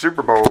recorded at the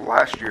Super Bowl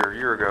a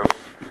year ago,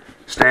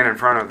 standing in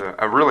front of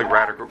a really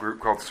radical group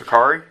called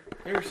Sakari.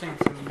 They were saying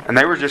something. And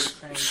they were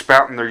just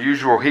spouting their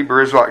usual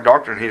Hebrew Israelite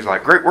doctrine. He's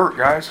like, great work,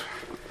 guys.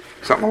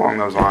 Something along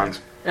those lines.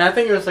 And I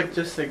think it was like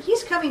just like.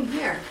 He's coming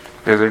here.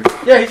 Is he?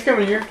 Yeah, he's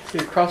coming here to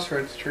the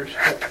Crossroads Church.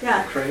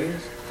 Yeah. crazy.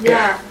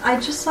 Yeah. I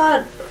just saw it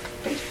on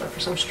Facebook for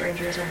some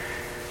strange reason.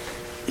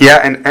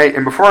 Yeah,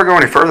 and before I go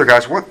any further,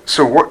 guys,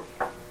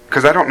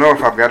 because I don't know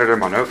if I've got it in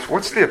my notes,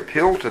 what's the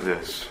appeal to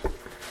this?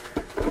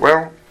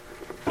 Well,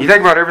 you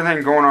think about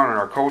everything going on in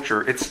our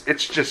culture, it's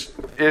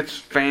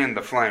fanned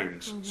the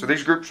flames. Mm-hmm. So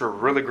these groups are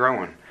really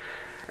growing.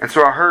 And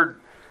so I heard,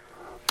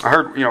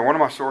 one of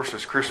my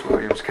sources, Chris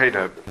Williams,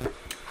 K-Dub,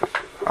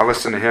 I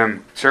listened to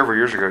him several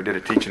years ago, did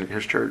a teaching at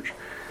his church.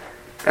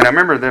 And I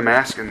remember them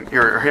asking,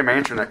 or him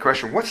answering that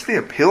question, what's the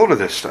appeal to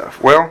this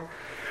stuff? Well,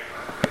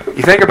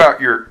 you think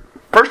about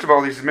first of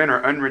all, these men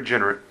are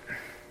unregenerate.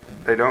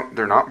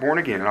 They're not born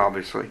again,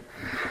 obviously.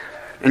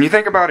 And you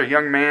think about a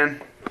young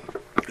man,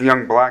 a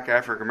young black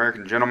African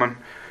American gentleman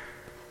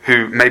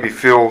who maybe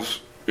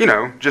feels,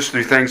 just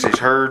through things he's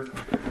heard,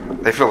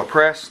 they feel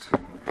oppressed.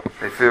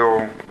 They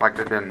feel like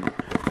they've been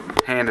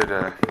handed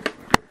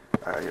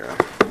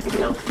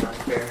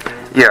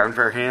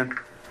unfair hand.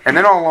 And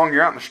then all along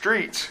you're out in the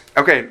streets.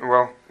 Okay,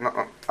 well,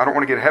 I don't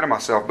want to get ahead of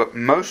myself, but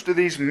most of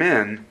these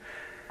men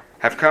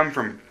have come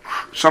from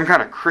some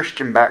kind of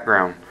Christian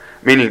background,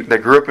 meaning they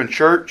grew up in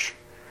church,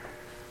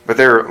 but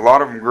a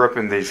lot of them grew up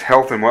in these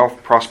health and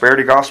wealth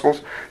prosperity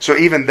gospels. So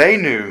even they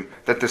knew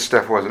that this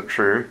stuff wasn't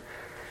true.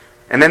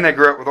 And then they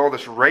grew up with all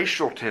this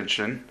racial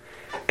tension.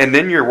 And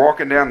then you're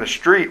walking down the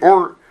street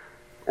or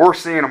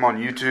seeing them on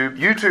YouTube.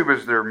 YouTube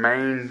is their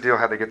main deal,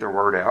 how they get their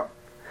word out,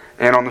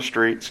 and on the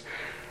streets.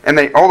 And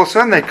they all of a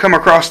sudden they come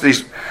across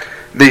these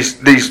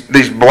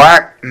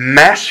black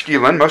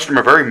masculine, most of them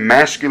are very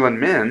masculine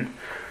men,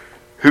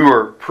 who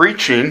are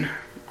preaching,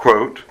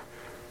 quote,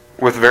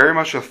 with very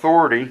much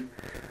authority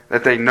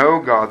that they know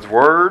God's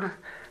Word,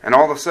 and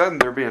all of a sudden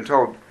they're being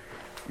told,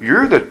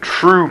 you're the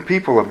true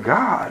people of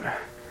God.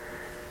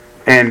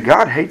 And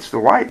God hates the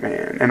white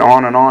man, and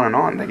on and on and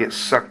on. They get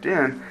sucked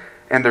in,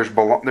 and there's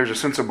a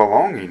sense of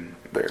belonging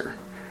there.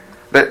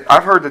 That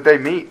I've heard that they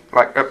meet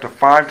like up to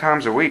 5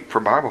 times a week for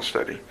Bible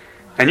study.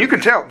 And you can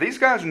tell, these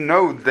guys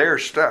know their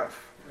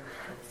stuff.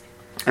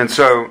 And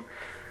so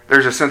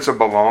there's a sense of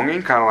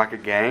belonging, kind of like a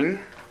gang.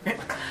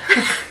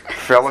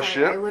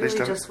 Fellowship. Sorry, I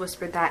literally just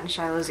whispered that in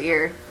Shiloh's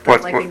ear.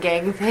 What? A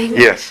gang thing.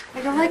 Yes.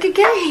 I don't like a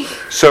gang.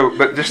 So,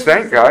 but just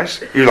think,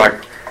 guys. You're like,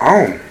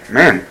 oh,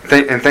 man.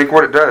 Think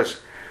what it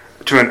does.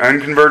 To an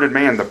unconverted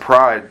man, the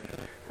pride.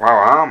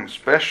 Wow, I'm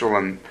special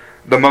and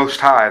the Most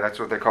High. That's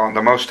what they call him.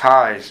 The Most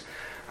High's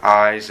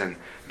eyes. And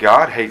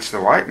God hates the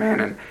white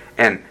man.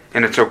 And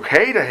it's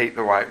okay to hate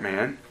the white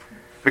man.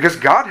 Because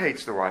God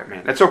hates the white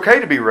man. It's okay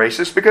to be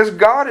racist because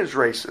God is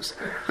racist.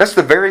 That's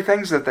the very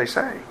things that they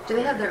say. Do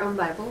they have their own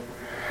Bible?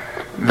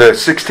 The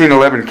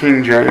 1611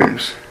 King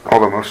James,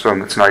 although most of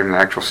them it's not even the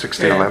actual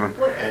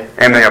 1611,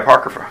 and the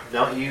Apocrypha.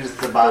 Don't use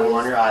the Bible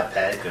on your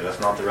iPad because that's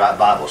not the right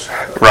Bible show.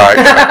 Right.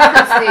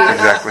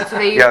 Exactly. So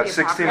they use Yeah, the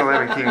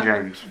 1611 King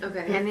James.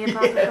 Okay. And the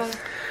Apocrypha?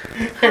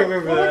 I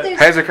remember that.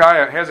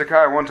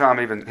 Hezekiah one time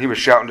even, he was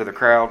shouting to the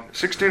crowd,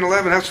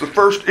 1611, that's the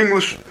first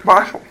English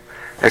Bible.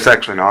 It's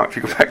actually not. If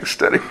you go back and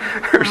study,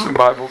 there's some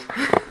Bibles.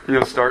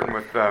 Starting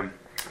with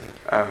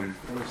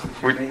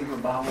Geneva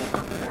Bible.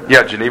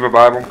 Yeah, Geneva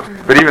Bible.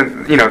 But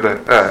even,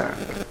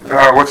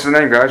 what's the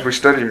name, guys? We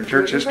studied in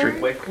church history.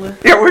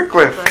 Wycliffe? Yeah,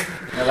 Wycliffe.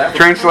 Now, that was-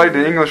 Translated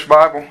the English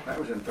Bible. That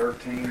was in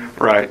 13.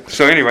 Right.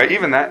 So anyway,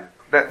 even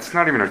that's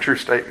not even a true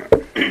statement.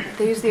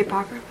 They use the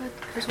Apocrypha?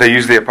 They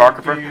use the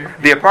Apocrypha.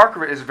 The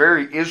Apocrypha is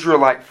very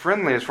Israelite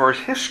friendly as far as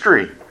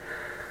history.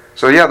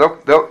 So yeah,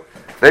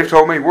 they've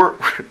told me we're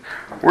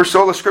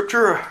sola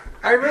scriptura.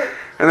 I remember.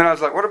 And then I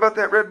was like, what about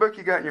that red book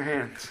you got in your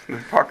hands? The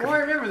Apocrypha. Well, I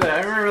remember that.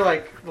 I remember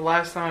like the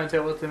last time I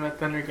dealt with him at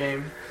Thunder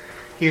Game,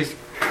 he was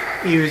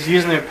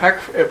using the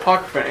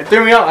Apocrypha. It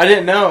threw me off. I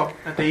didn't know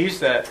that they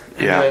used that.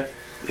 Yeah.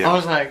 I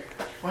was like,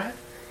 what?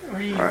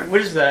 Right.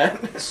 What is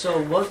that?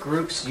 So what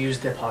groups use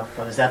the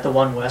Apocrypha? Is that the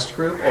One West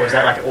group, or is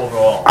that like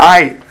overall?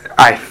 I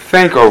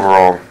think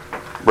overall,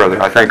 brother.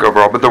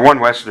 But the One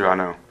West do I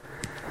know.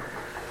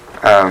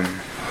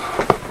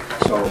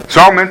 So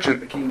I'll mention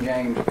The King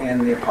James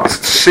and the Apocrypha.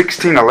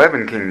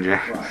 1611 King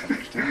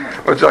James,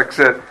 Right. which, like I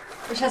said,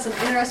 Which has some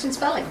interesting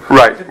spelling.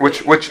 right.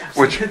 Which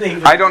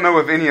I don't know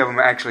if any of them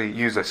actually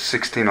use a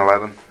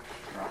 1611.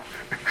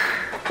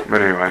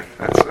 But anyway,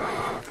 that's.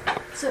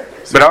 So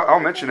But I'll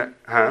mention it,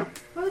 huh?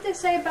 what would they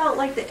say about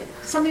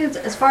something that's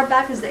as far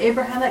back as the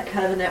Abrahamic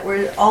covenant,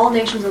 where all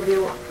nations of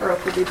the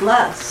earth will be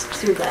blessed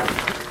through them,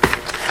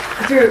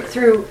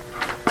 through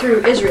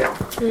Israel?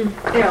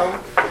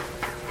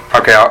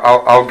 Okay,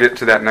 I'll get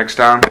to that next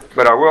time.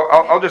 But I will.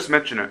 I'll just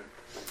mention it.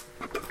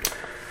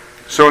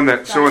 So when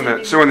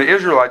the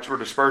Israelites were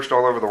dispersed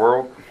all over the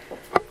world.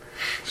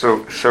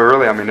 So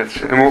really, I mean,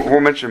 and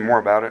we'll mention more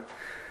about it.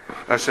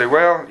 I say,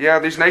 well, yeah,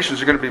 these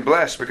nations are going to be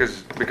blessed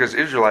because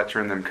Israelites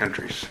are in them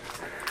countries.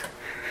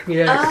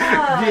 Yeah.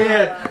 Ah.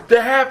 Yeah.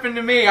 That happened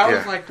to me. I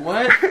was Yeah. like,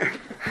 what?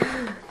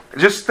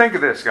 Just think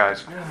of this,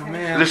 guys. Oh,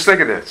 man. Just think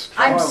of this.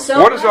 I'm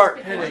so What is blessed our-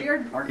 because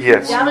you're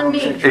Yes. down on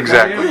me.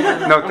 Exactly.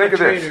 No, I'm think a of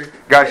this, traitor.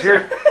 guys.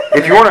 Here,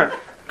 if you want to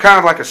kind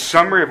of like a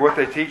summary of what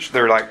they teach,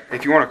 they're like,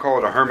 if you want to call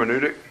it a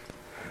hermeneutic.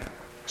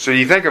 So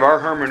you think of our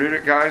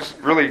hermeneutic, guys.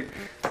 Really,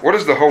 what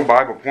does the whole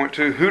Bible point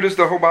to? Who does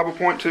the whole Bible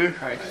point to?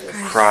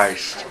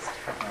 Christ.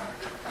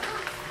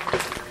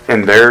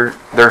 And their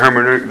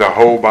hermeneutic, the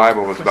whole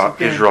Bible was about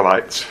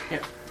Israelites.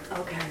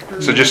 Okay.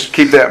 So just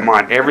keep that in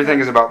mind. Everything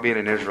is about being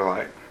an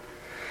Israelite.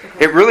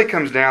 It really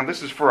comes down,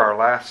 this is for our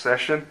last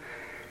session,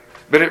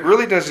 but it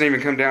really doesn't even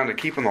come down to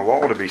keeping the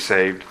law to be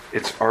saved.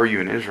 It's, are you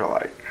an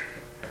Israelite?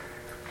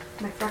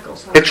 My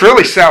freckles. It's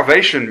really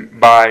salvation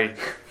by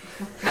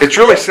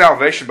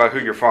who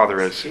your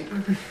father is.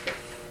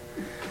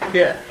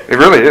 Yeah. It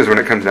really is when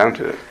it comes down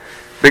to it.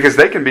 Because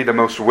they can be the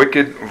most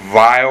wicked,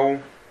 vile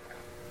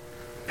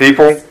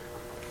people.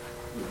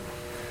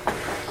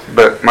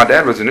 But my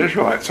dad was an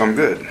Israelite, so I'm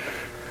good.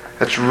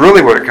 That's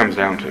really what it comes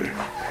down to.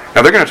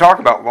 Now they're going to talk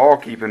about law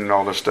keeping and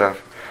all this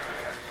stuff.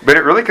 But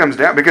it really comes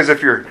down, because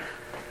if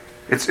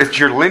it's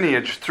your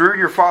lineage through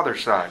your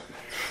father's side.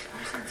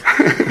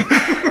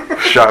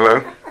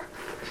 Shiloh.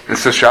 And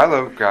so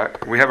Shiloh,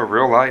 we have a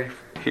real life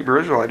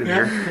Hebrew Israelite in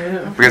here.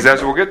 Yeah. Because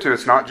as we'll get to,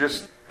 it's not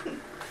just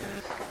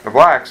the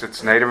blacks,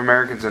 it's Native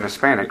Americans and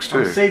Hispanics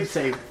too.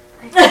 Save.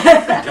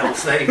 Don't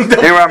say.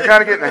 Anyway, I'm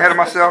kind of getting ahead of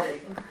myself.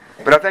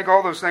 But I think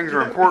all those things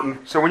are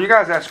important. So when you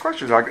guys ask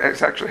questions,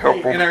 it's actually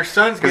helpful. And our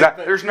sons Because get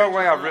there's no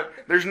way I've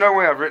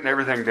written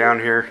everything down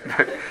here.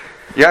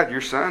 Yeah,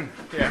 your son.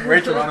 Yeah,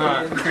 Rachel's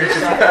not.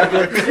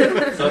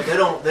 So they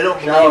don't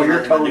believe No, in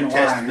you're the totally New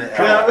lying. Testament at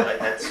all. Like,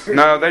 that's,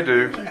 No, they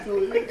do.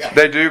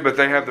 They do, but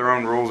they have their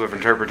own rules of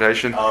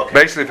interpretation. Okay.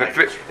 Basically,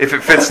 if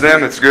it fits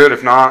them, it's good.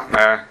 If not,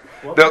 nah.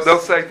 They'll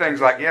say things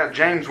like, "Yeah,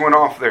 James went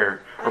off there,"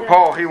 or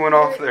 "Paul, he went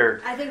off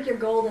there." I think you're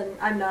golden.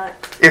 I'm not.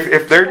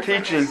 If they're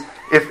teaching,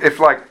 if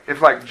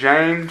like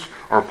James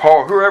or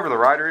Paul, whoever the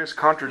writer is,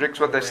 contradicts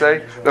what they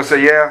say, they'll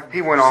say, "Yeah,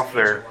 he went off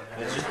there."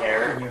 it's just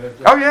error.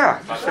 Oh yeah,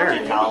 just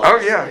there. Oh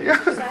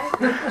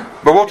yeah.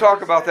 But we'll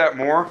talk about that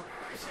more.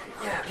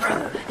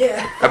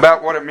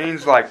 About what it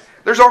means. Like,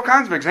 there's all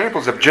kinds of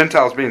examples of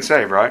Gentiles being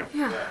saved, right?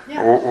 Yeah.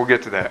 We'll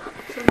get to that.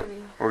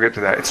 We'll get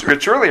to that.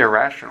 It's really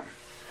irrational,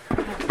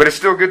 but it's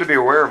still good to be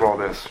aware of all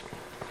this.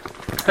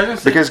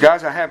 Because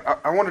guys,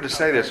 I wanted to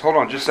say this. Hold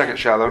on, just a second,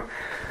 Shiloh.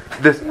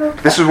 This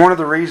is one of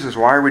the reasons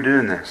why are we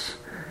doing this.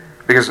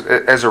 Because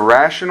as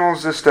irrational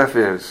as this stuff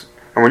is,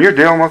 and when you're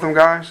dealing with them,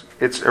 guys,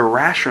 it's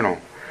irrational.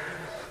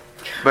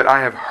 But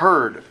I have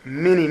heard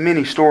many,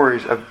 many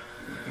stories of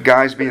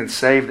guys being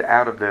saved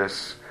out of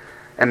this,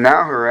 and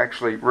now who are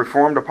actually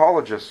Reformed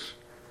apologists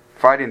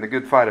fighting the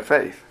good fight of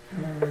faith.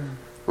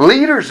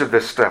 Leaders of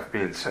this stuff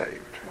being saved.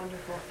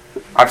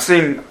 I've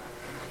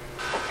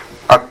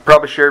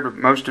probably shared with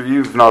most of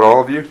you, if not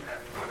all of you,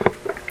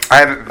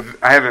 I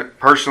haven't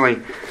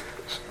personally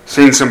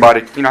seen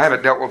somebody, I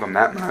haven't dealt with them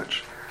that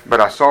much. But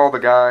I saw the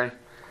guy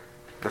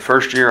the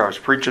first year I was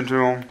preaching to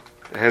him,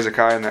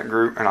 Hezekiah in that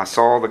group, and I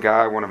saw the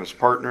guy, one of his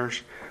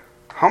partners,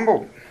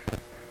 humbled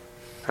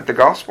at the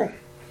gospel.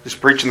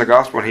 Just preaching the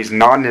gospel, and he's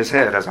nodding his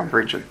head as I'm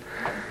preaching.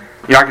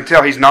 I can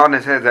tell he's nodding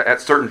his head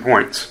at certain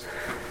points.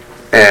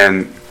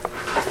 And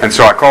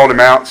so I called him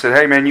out and said,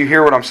 hey man, you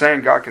hear what I'm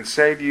saying? God can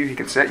save you. He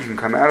can set you. You can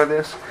come out of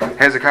this.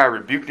 Hezekiah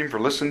rebuked him for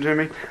listening to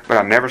me, but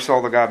I never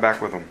saw the guy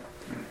back with him.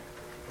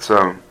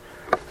 So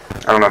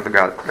I don't know if the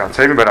God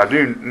saved him, but I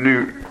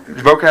knew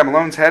Vocab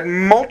Malone's had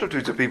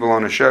multitudes of people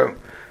on the show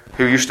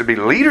who used to be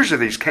leaders of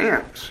these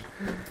camps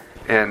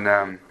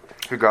and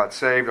who God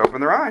saved,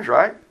 opened their eyes,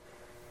 right?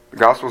 The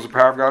gospel is the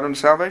power of God unto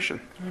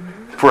salvation.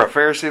 For a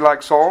Pharisee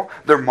like Saul,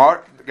 they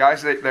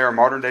are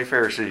modern day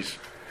Pharisees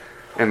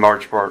in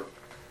large part.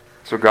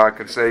 So God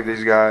can save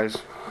these guys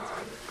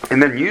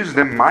and then use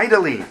them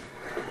mightily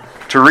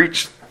to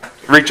reach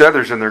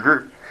others in their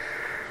group.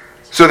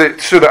 So the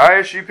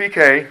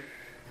ISUPK,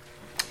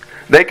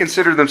 they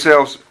consider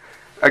themselves,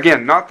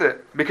 again, not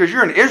that, because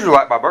you're an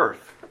Israelite by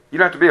birth. You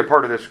don't have to be a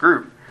part of this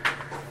group.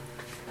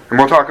 And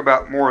we'll talk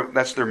about more,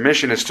 that's their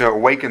mission, is to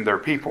awaken their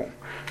people.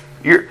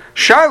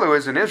 Shiloh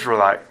is an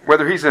Israelite,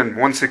 whether he's in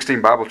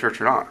 116 Bible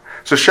Church or not.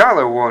 So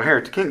Shiloh will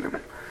inherit the kingdom,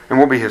 and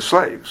we'll be his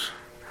slaves.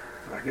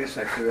 I guess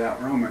they threw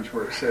out Romans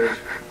where it says,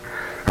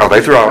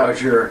 they throw out,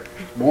 because you're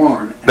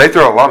born. They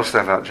throw a lot of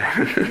stuff out,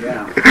 Jamie.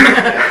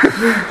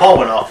 Yeah. Paul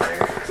went off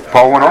there.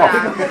 Paul went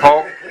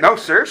off. No,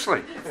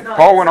 seriously.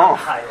 Paul went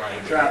off.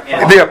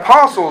 The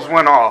apostles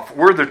went off.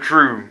 We're the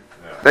true.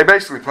 They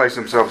basically place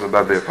themselves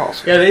above the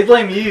apostles. Yeah, they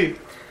blame you.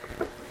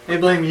 They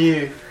blame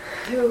you.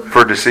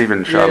 For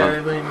deceiving Shiloh. Yeah,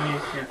 they blame you.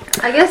 Yeah.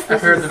 I guess this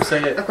I've heard is them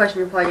say it. a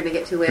question we're probably going to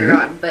get to later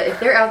on. But if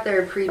they're out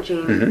there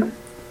preaching,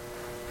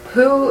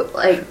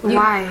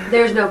 why?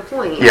 There's no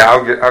point. Yeah,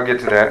 I'll get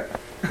to that.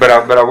 But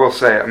I will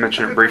say it. I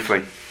mentioned it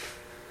briefly.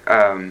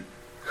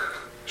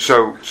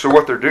 So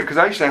what they're doing, because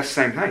I used to ask the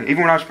same thing.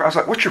 Even when I was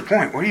like, what's your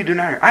point? What are you doing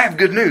out here? I have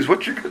good news.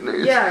 What's your good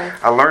news? Yeah.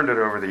 I learned it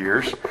over the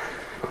years,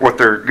 what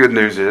their good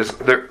news is.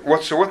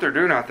 What they're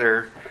doing out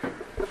there,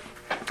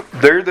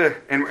 they're the,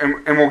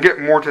 and we'll get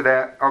more to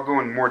that. I'll go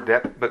in more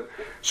depth. But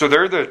so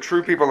they're the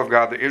true people of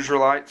God, the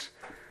Israelites,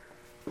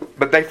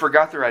 but they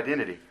forgot their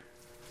identity.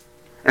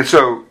 And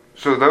so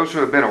those who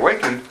have been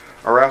awakened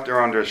are out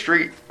there on the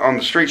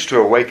streets to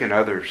awaken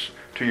others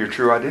to your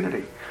true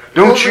identity.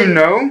 Don't you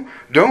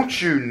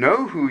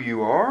know who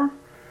you are?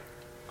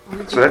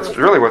 So that's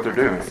really what they're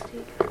doing.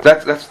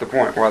 That's the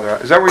point. Why they're.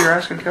 Is that what you're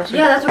asking, Kelsey?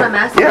 Yeah, that's what I'm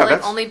asking. Yeah,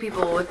 Like only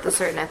people with the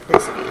certain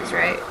ethnicities,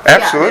 right?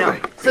 Absolutely.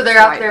 Yeah, so they're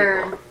out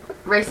there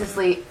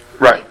racistly,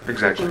 right?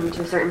 Exactly. speaking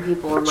to certain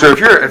people. And So if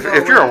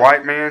you're a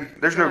white man,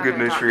 there's no good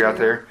news for you out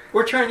there.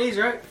 We're Chinese,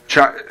 right?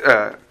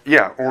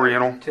 Yeah,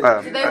 Oriental,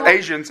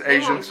 Asians.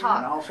 And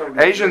also,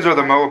 Asians are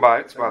the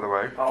Moabites, by the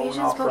way. Paul went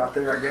off right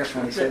there, I guess,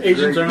 when he said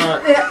Asians are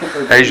not.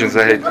 Asians,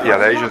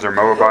 the Asians are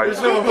Moabites.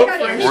 There's no hope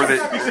for you.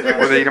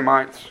 We're the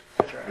Edomites.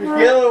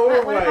 Yellow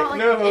or What about white? like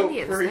No the hope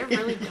Indians? for They're you.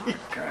 really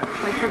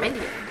dark. Like from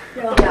India.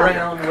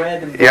 Brown,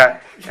 red, and black. Yeah,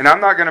 and I'm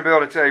not going to be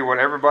able to tell you what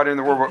everybody in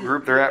the world, what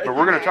group they're at, but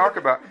we're going to talk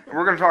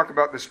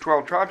about this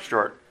 12 tribes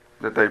chart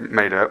that they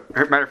made up.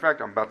 Matter of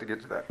fact, I'm about to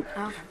get to that.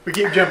 We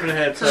keep jumping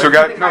ahead. So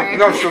guys,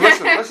 no. So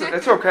listen.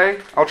 It's okay.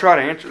 I'll try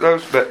to answer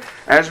those. But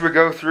as we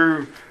go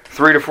through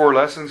 3 to 4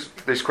 lessons,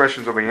 these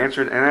questions will be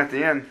answered. And at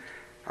the end,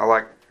 I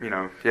like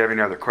if you have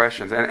any other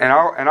questions. And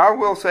I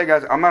will say,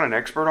 guys, I'm not an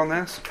expert on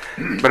this,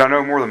 but I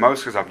know more than most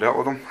because I've dealt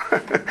with them.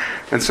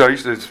 And so I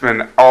used to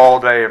spend all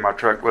day in my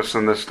truck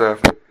listening to this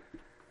stuff.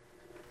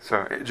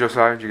 So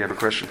Josiah, do you have a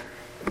question?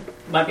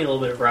 Might be a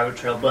little bit of a rabbit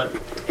trail, but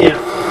if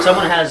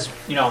someone has,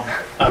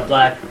 a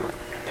black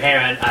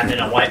parent and then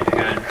a white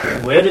parent,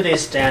 where do they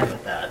stand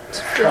with that? It's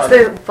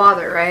the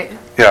father, right?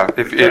 Yeah,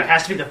 It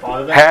has to be the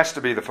father then? has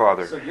to be the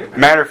father.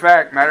 Matter of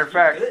fact,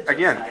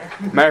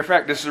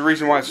 this is the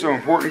reason why it's so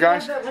important,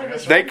 guys.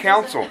 They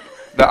counsel.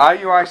 The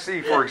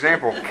IUIC, for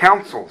example,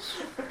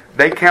 counsels.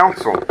 They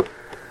counsel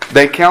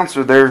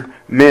their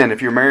men,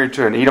 if you're married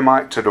to an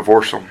Edomite, to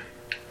divorce them.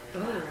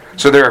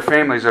 So there are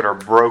families that are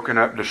broken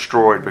up,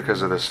 destroyed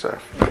because of this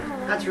stuff.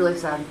 That's really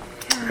sad.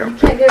 You can't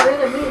get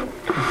rid of me.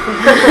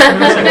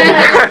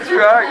 That's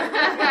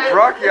right.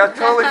 Rocky, I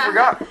totally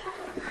forgot.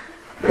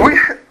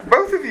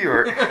 Both of you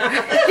are.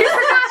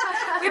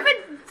 We've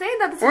been saying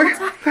that this whole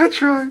time.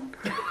 That's right.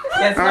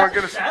 It's Oh, not my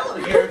goodness. shallow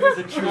here if it's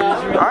a true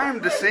Israelite. I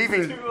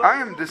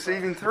am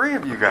deceiving 3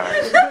 of you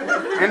guys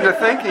into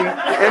thinking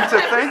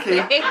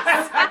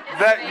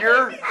that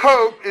your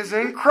hope is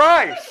in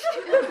Christ.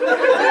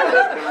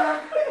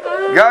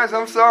 Guys,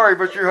 I'm sorry,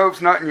 but your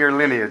hope's not in your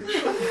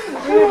lineage.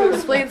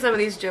 Explain some of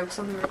these jokes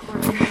on the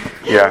recording.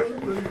 Yeah,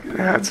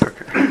 that's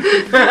okay.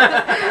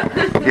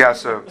 Yeah,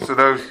 so for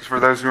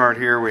those who aren't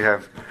here, we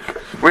have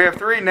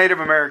 3 Native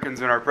Americans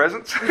in our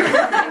presence,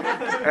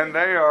 and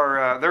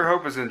their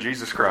hope is in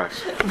Jesus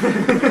Christ.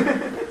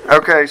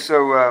 Okay,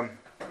 so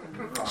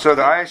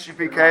the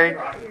ISUPK.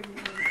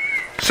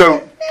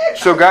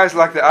 So guys,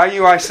 like the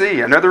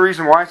IUIC, another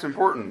reason why it's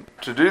important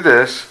to do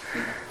this,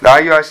 the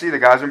IUIC, the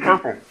guys in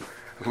purple,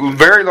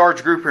 very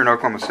large group here in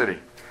Oklahoma City.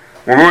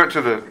 When we went to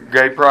the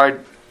Gay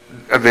Pride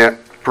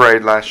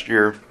parade last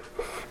year,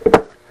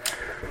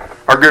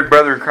 our good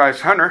brother in Christ,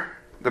 Hunter,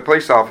 the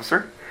police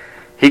officer,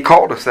 he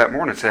called us that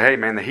morning and said, "Hey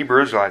man, the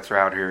Hebrew Israelites are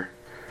out here."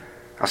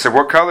 I said,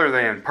 "What color are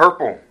they in?"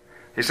 "Purple."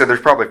 He said, "There's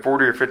probably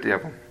 40 or 50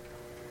 of them."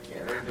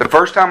 The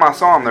first time I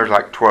saw them, there's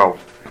like 12.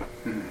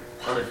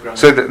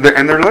 So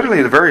and they're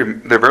literally very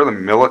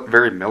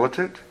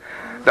militant.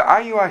 The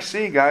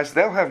IUIC guys,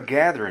 they'll have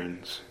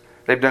gatherings.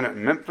 They've done it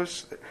in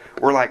Memphis.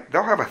 Where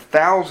they'll have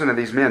 1,000 of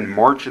these men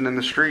marching in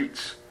the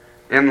streets,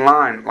 in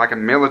line, like a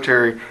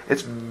military.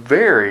 It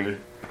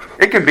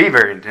can be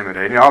very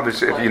intimidating.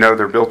 Obviously, if you know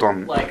they're built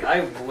on.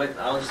 I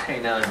was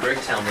hanging out in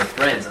Bricktown with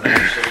friends, and I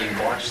actually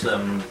watched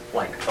them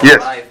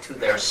arrive to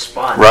their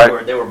spot.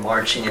 Right. They were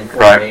marching in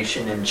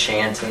formation and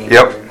chanting.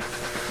 Yep. And,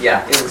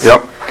 yeah. It was.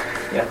 Yep.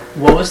 Yeah.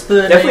 What was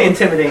the Definitely name?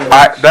 intimidating.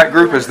 That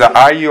group is the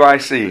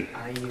IUIC.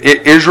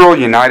 Israel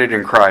United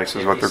in Christ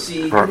is what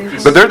they're.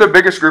 But they're the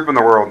biggest group in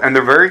the world, and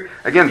they're very.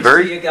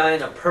 See a guy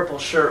in a purple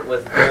shirt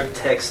with gold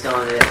text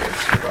on it.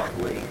 It's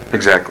probably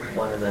exactly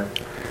one of them.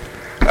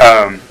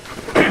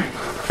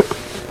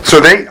 So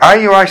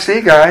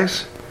IUIC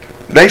guys,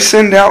 they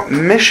send out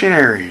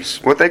missionaries,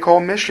 what they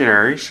call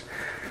missionaries,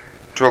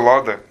 to a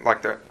lot of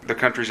the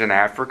countries in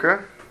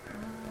Africa,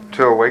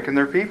 to awaken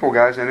their people,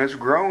 guys, and it's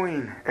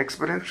growing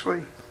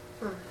exponentially.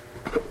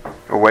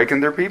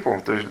 Awaken their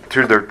people to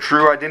their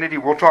true identity.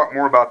 We'll talk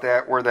more about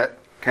that, where that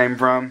came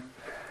from,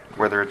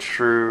 whether it's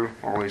true,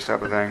 all these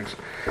type of things.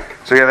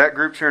 So yeah, that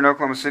group's here in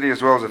Oklahoma City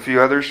as well as a few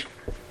others.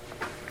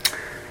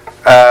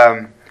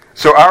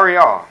 So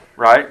Ariel,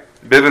 right?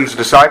 Bivens'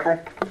 disciple.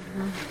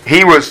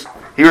 He was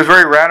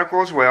very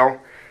radical as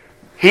well.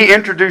 He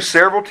introduced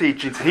several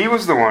teachings. He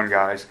was the one,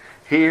 guys.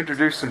 He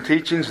introduced some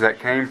teachings that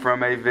came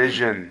from a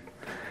vision.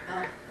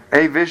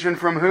 A vision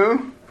from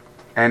who?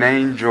 An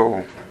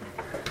angel.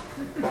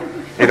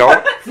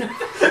 What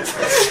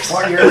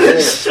year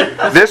is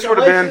this? This would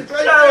have been.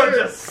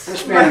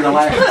 This been in the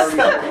last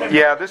 30 years.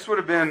 Yeah, this would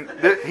have been.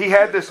 He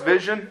had this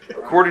vision,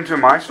 according to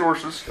my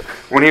sources,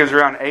 when he was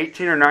around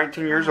 18 or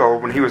 19 years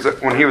old. When he was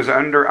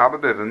under Abba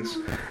Bivens,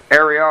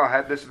 Ariel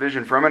had this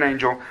vision from an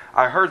angel.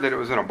 I heard that it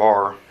was in a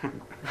bar.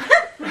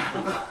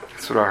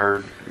 That's what I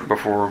heard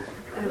before.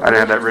 I didn't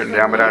have that written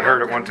down, but I'd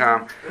heard it one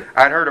time.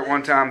 I'd heard it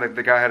one time that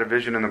the guy had a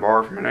vision in the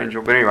bar from an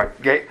angel. But anyway,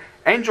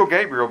 Angel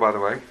Gabriel, by the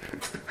way,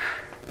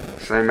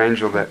 same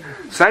angel that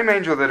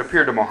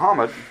appeared to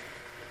Muhammad.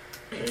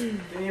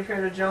 Didn't he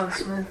appear to John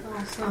Smith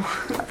also?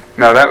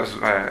 No, that was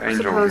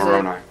Angel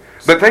Moroni.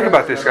 But think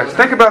about this, guys.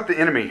 Think about the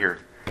enemy here.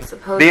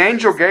 The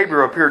angel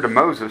Gabriel appeared to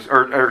Moses,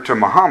 or to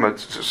Muhammad,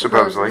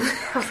 supposedly,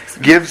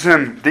 gives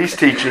him these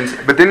teachings,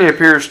 but then he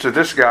appears to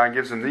this guy and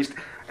gives him these,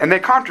 and they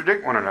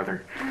contradict one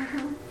another.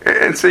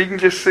 And so you can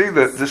just see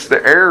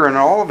the error in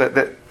all of it.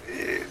 That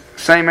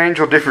same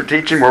angel, different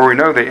teaching. Where we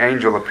know the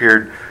angel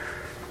appeared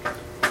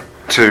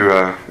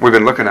to, we've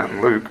been looking at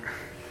in Luke.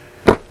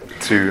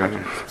 To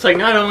it's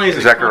not only is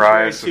it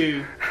Zechariah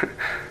contrary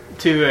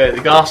to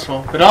the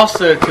gospel, but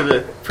also to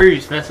the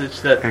previous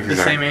message that the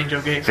same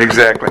angel gave.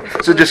 Exactly.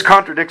 So it just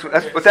contradicts.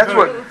 That's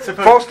what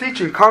false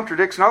teaching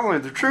contradicts. Not only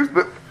the truth,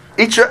 but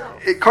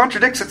it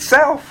contradicts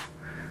itself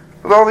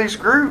with all these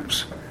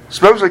groups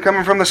supposedly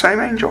coming from the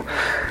same angel.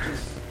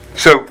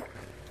 So,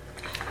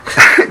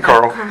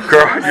 Carl,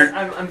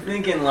 I'm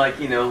thinking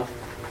you're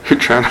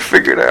trying to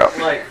figure it out.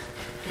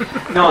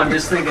 No, I'm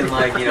just thinking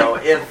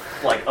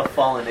if a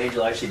fallen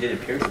angel actually did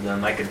appear to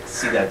them, I could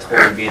see that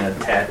totally being a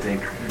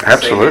tactic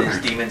Absolutely.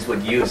 Satan's demons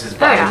would use is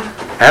by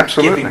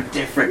Absolutely. giving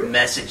different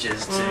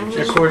messages to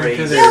just According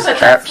to raise their- But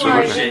that's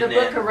why Absolutely. in the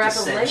book of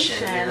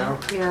dissension,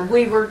 Revelation,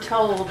 we were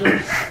told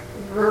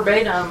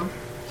verbatim,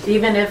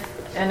 even if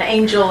an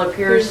angel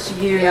appears to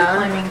you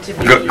claiming to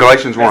be...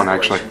 Galatians 1,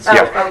 actually.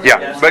 Galatians.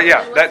 Yeah. But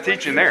yeah, that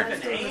teaching there.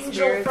 An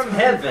angel from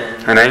heaven.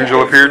 An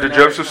angel appeared to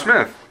Joseph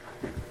Smith.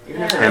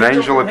 An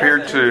angel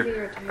appeared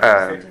to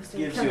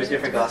Gives you a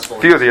different gospel.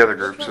 a few of the other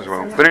groups as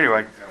well. But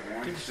anyway.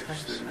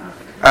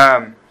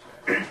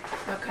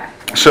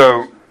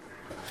 So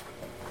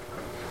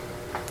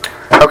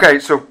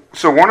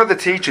one of the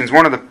teachings,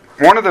 one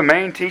of the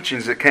main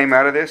teachings that came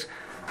out of this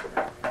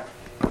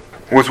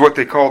was what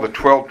they call the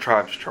 12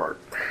 tribes chart.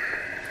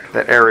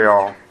 That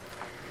Ariel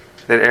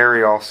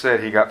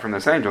said he got from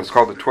this angel. It's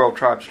called the 12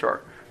 tribes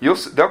chart.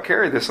 They'll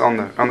carry this on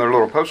their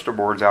little poster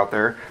boards out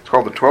there. It's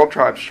called the 12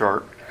 tribes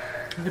chart.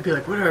 They'd be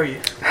like, "What are you?"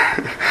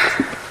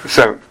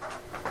 So,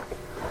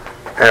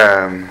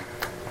 and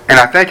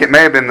I think it may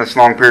have been this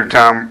long period of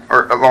time,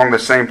 or along the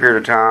same period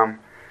of time,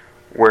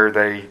 where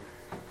they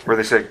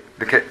say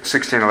the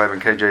 1611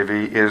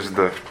 KJV is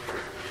that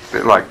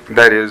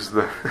is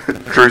the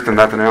truth and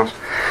nothing else.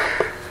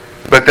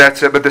 But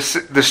that's it. But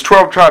this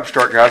 12 tribes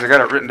chart, guys, I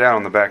got it written down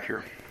on the back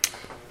here.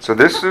 So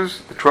this is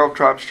the 12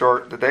 tribes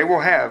chart that they will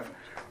have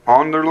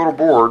on their little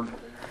board.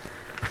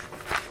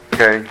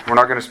 Okay, we're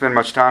not going to spend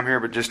much time here,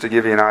 but just to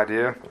give you an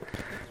idea.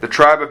 The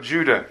tribe of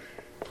Judah.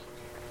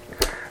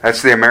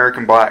 That's the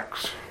American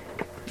blacks.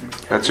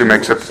 That's who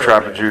makes up the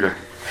tribe of Judah.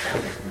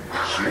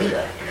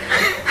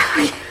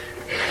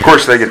 Of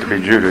course, they get to be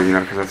Judah,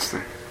 because that's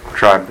the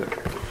tribe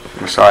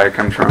that Messiah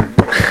comes from.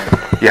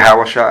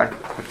 Yahushai.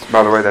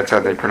 By the way, that's how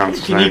they pronounce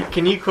his name.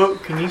 Can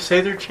you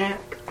say their chant?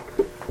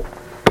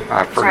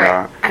 I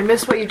forgot. Sorry, I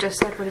missed what you just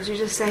said. What did you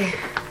just say?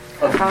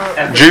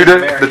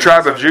 Judah, the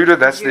tribe of Judah,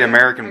 that's the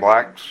American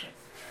blacks.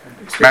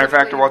 Matter of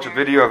fact, I watched a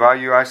video of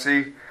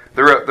IUIC.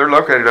 They're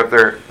located up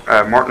there,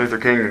 Martin Luther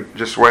King,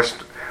 just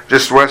west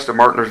of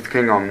Martin Luther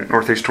King on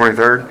Northeast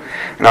 23rd.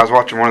 And I was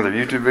watching one of their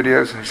YouTube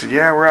videos, and I said,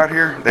 "Yeah, we're out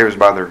here." They was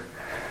by their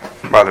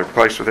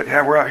place with it.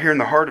 "Yeah, we're out here in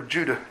the heart of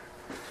Judah."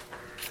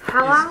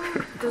 How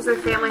long does their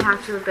family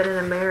have to have been in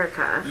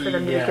America for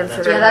them to be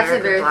considered that's a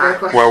American very black?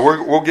 fair question.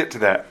 Well, we'll get to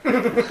that.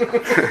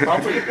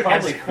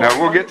 Probably. No,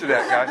 we'll get to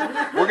that,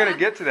 guys. We're going to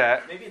get to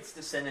that. Maybe it's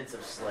descendants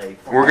of slaves.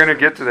 We're going to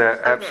get to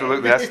that.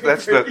 Absolutely.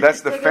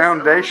 That's the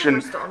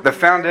foundation. The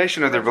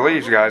foundation of their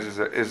beliefs, guys,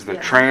 is the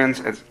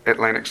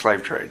transatlantic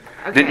slave trade.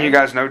 Okay. Didn't you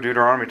guys know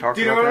Deuteronomy talks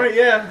about that?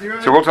 Yeah.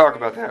 Deuteronomy. So we'll talk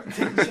about that.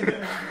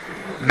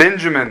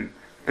 Benjamin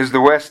is the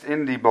West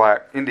Indian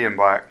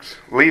blacks.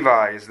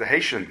 Levi is the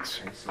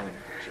Haitians.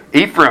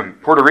 Ephraim,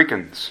 Puerto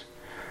Ricans.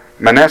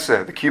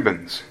 Manasseh, the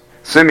Cubans.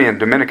 Simeon,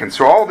 Dominicans.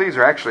 So all these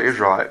are actually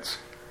Israelites.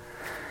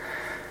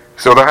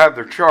 So they'll have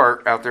their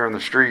chart out there on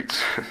the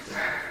streets.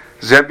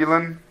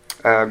 Zebulun,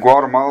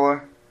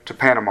 Guatemala to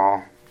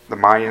Panama, the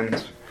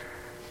Mayans.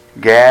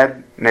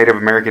 Gad, Native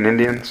American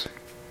Indians.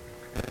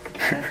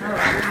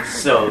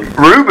 So,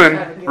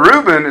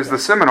 Reuben is the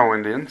Seminole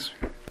Indians.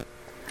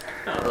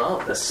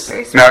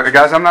 Now,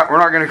 guys, we're not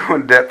going to go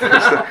in depth on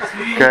this stuff.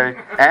 Okay,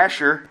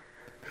 Asher,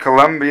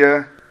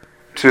 Colombia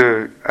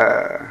to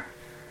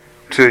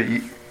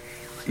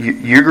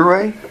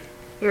Uruguay.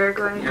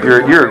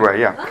 Uruguay,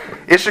 yeah.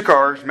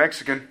 Issachar is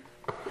Mexican.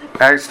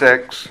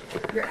 Aztecs.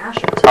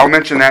 I'll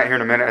mention that here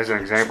in a minute as an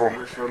example.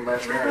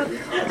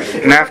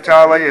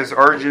 Naphtali is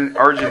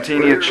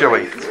Argentina,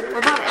 Chile.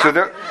 So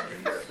there.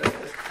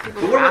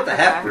 What about the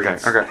half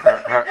breeds? Okay.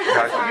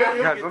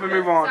 Guys, let me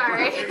move on.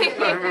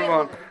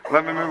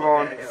 Let me move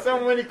on. So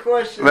many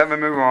questions. Let me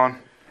move on.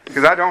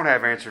 Because I don't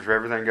have answers for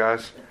everything,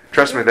 guys.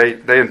 Trust me,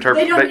 they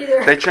interpret.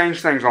 They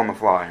change things on the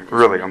fly.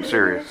 Really, I'm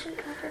serious.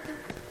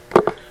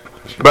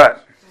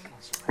 But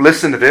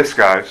listen to this,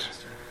 guys.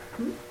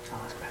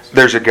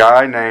 There's a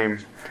guy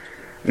named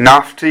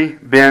Naphtali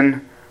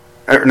bin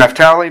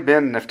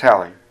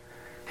Naphtali.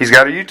 He's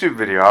got a YouTube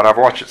video out. I've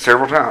watched it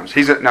several times.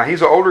 He's an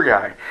older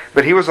guy,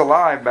 but he was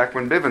alive back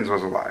when Bivens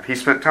was alive. He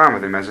spent time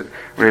with him when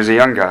he was a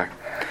young guy.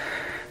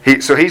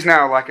 He's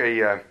now like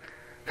a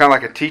kind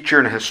of like a teacher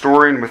and a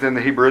historian within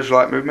the Hebrew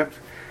Israelite movement.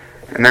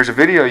 And there's a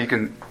video you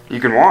can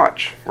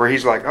watch where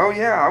he's like, "Oh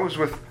yeah, I was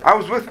with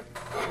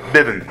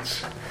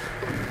Bivens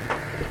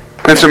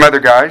and some other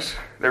guys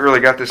that really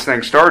got this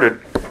thing started."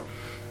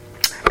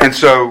 And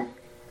so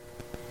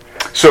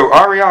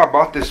Ariel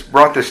brought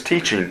this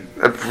teaching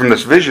from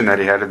this vision that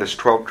he had of this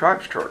 12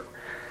 tribes chart.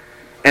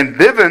 And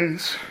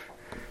Bivens,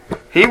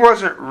 he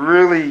wasn't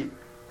really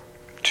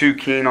too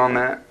keen on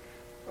that.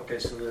 Okay,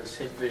 so his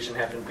vision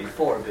happened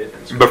before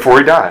Bivens. Before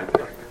he died.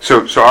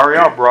 So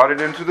Ariel brought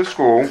it into the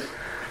school,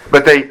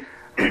 but they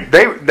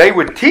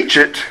would teach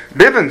it.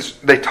 Bivens,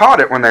 they taught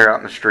it when they were out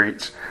in the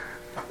streets.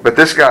 But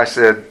this guy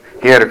said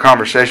he had a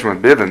conversation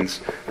with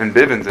Bivens, and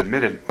Bivens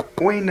admitted,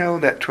 "We know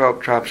that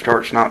 12 tribe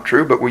chart's not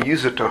true, but we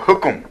use it to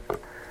hook them.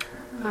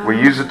 We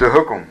use it to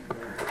hook them."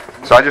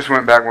 So I just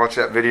went back and watched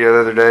that video the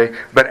other day.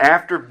 But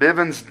after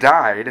Bivens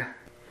died,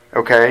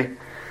 okay,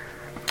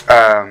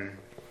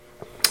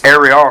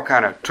 Ariel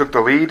kind of took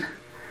the lead,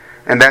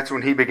 and that's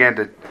when he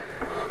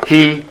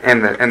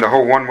and the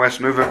whole One West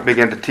movement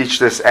began to teach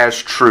this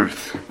as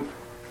truth,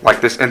 like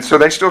this, and so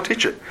they still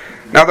teach it.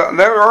 Now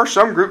there are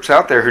some groups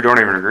out there who don't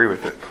even agree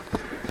with it,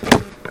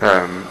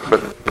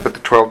 but the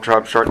 12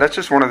 tribe chart, that's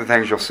just one of the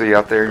things you'll see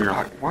out there, and you're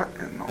like, what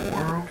in the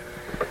world?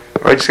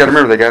 Well, you just got to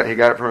remember he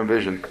got it from a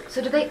vision.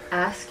 So do they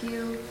ask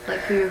you like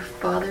who your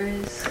father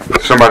is?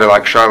 Somebody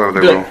like Shiloh, they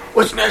will.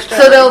 What's next?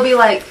 So they'll be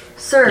like,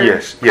 "Sir,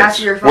 Yes.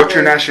 after your father." What's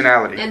your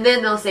nationality? And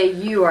then they'll say,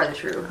 "You are the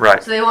true."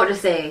 Right. So they won't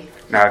just say,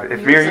 Now,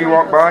 if me or you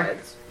walk by,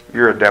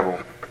 you're a devil,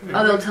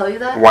 "Oh, they'll tell you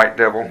that." white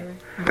devil.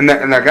 And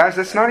now, guys,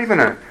 it's not even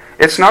a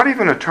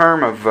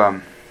term of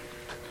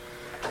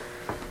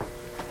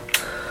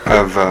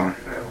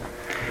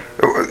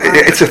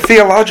it's a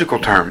theological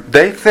term.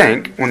 They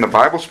think when the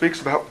Bible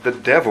speaks about the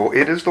devil,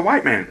 it is the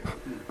white man.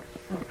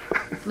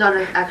 Not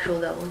an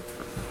actual devil.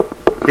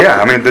 Yeah,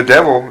 I mean the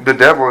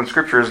devil in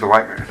Scripture is the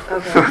white man.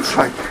 Okay. So it's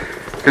like,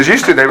 because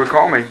used to they would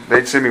call me,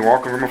 they'd see me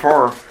walking from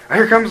afar.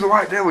 "Here comes the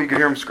white devil!" You could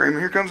hear them screaming,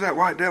 "Here comes that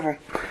white devil!"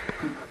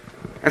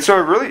 And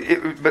so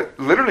but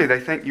literally they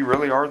think you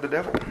really are the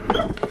devil.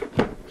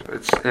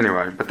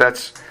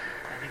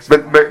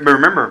 But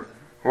remember.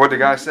 What did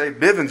the guy say?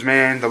 Bivens,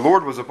 man, the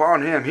Lord was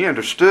upon him. He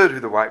understood who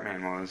the white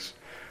man was.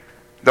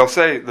 They'll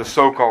say the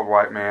so-called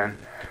white man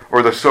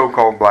or the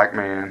so-called black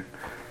man.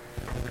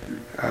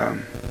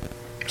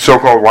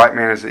 So-called white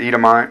man is the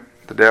Edomite,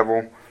 the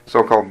devil.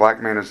 So-called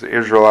black man is the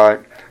Israelite.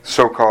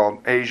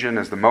 So-called Asian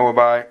is the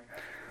Moabite.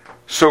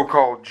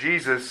 So-called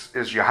Jesus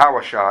is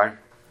Yahushai.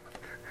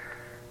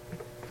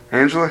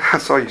 Angela, I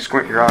saw you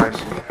squint your eyes.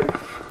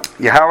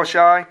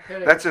 Yahushai,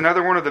 that's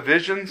another one of the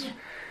visions.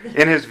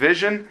 In his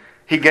vision,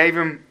 he gave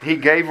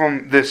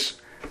him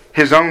this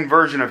his own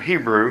version of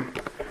Hebrew,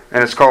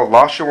 and it's called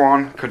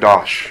Lashawan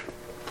Kadash.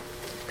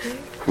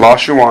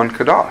 Lashawan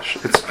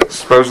Kadash. It's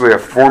supposedly a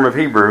form of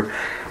Hebrew,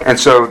 and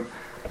so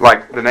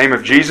like the name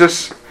of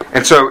Jesus.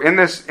 And so in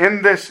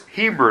this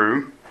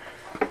Hebrew,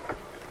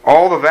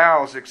 all the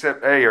vowels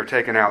except A are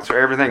taken out. So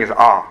everything is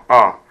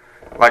ah.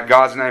 Like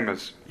God's name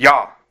is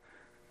Yah.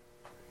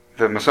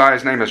 The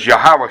Messiah's name is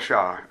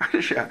Yahushua.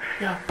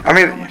 I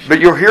mean,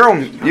 but you'll hear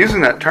them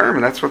using that term,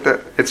 and that's what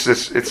it's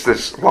this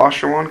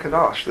Lashawan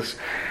Kadash. This,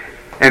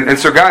 and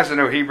so guys that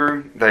know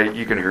Hebrew,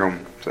 you can hear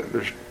them. So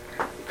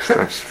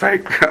that's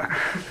fake.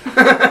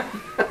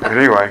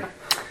 Anyway,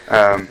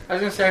 I was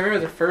gonna say, I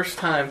remember the first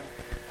time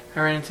I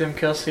ran into him,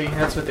 Kelsey.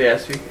 That's what they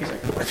asked me. He's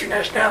like, "What's your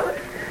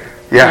nationality?"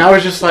 Yeah. And I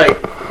was just like,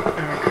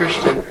 "I'm a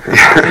Christian,"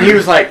 and he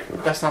was like,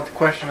 "That's not the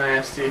question I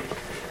asked you."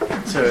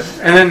 So,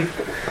 and then.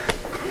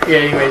 Yeah,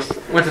 anyways,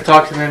 went to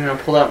talk to them and I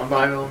pulled out my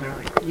Bible and they're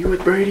like, "You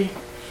with Brady?"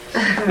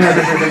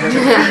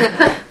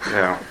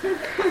 Yeah.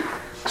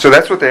 So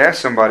that's what they ask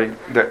somebody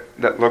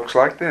that looks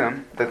like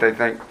them, that they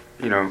think,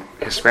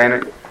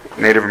 Hispanic,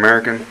 Native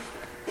American,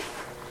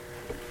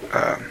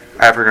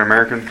 African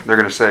American. They're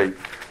going to say,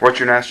 "What's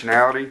your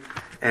nationality?"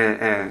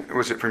 And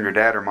was it from your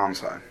dad or mom's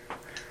side?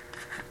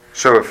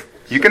 So if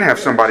you can have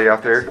somebody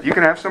out there,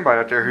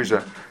 who's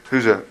a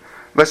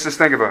let's just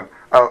think of a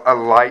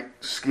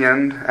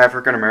light-skinned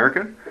African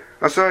American.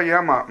 Let's say, yeah,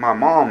 my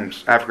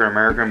mom's African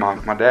American,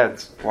 my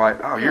dad's white.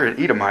 Oh, you're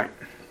an Edomite.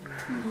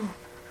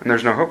 And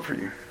there's no hope for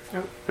you.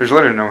 Nope. There's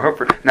literally no hope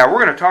for you. Now, we're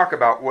going to talk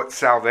about what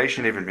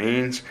salvation even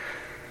means,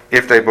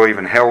 if they believe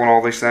in hell and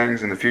all these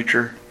things in the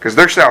future. Because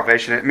their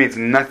salvation, it means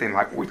nothing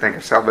like we think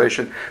of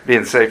salvation,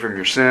 being saved from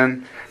your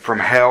sin, from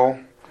hell.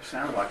 It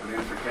sounds like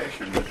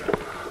identification with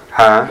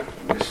Huh?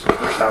 their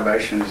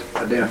salvation is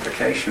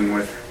identification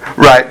with.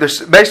 Right.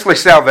 There's basically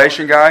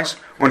salvation, guys.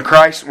 When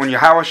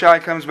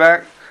Yahushua comes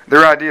back,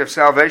 their idea of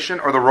salvation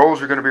or the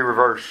roles are going to be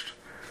reversed.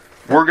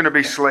 We're going to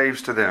be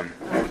slaves to them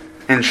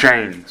in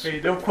chains. Hey,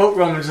 don't quote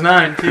Romans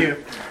 9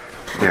 too.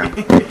 Yeah.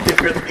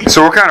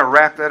 So we'll kind of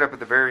wrap that up at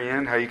the very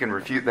end, how you can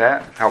refute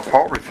that, how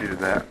Paul refuted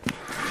that.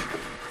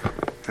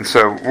 And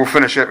so we'll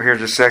finish up here in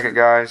just a second,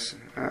 guys.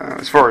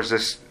 As far as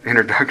this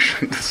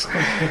introduction,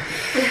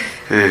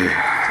 he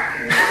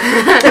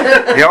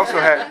also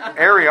had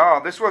Ariel.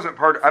 This wasn't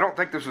part. I don't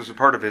think this was a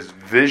part of his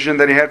vision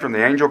that he had from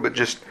the angel, but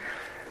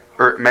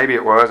or maybe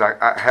it was.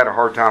 I had a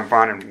hard time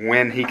finding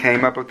when he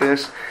came up with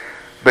this,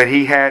 but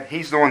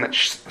he's the one that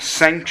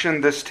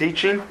sanctioned this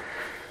teaching.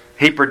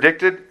 He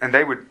predicted, and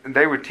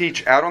they would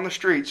teach out on the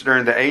streets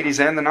during the 80s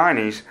and the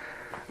 90s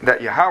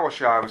that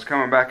Yahushua was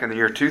coming back in the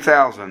year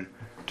 2000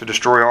 to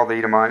destroy all the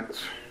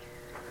Edomites.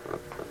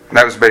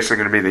 That was basically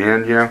going to be the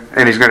end,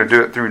 and he's going to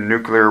do it through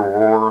nuclear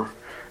war.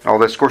 All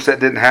this. Of course, that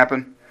didn't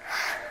happen.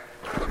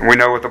 We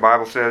know what the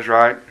Bible says,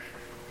 right?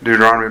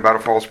 Deuteronomy about a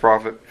false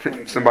prophet.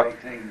 Somebody.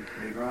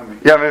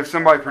 Yeah, if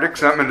somebody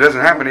predicts something and it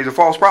doesn't happen, he's a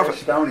false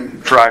prophet.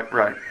 Right.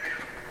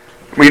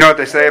 Well, you know what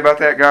they say about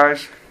that,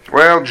 guys?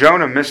 Well,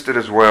 Jonah missed it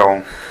as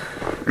well.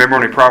 Remember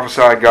when he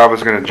prophesied God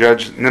was going to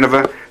judge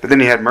Nineveh, but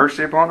then he had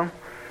mercy upon him?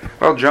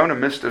 Well, Jonah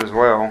missed it as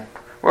well.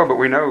 Well, but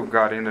we know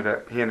God he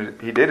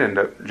did end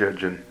up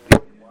judging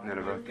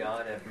Nineveh.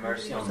 God have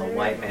mercy on the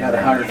white man.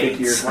 About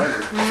 150 years later.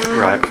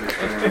 Right.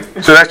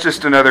 So that's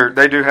just another.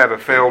 They do have a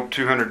failed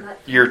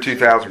 200-year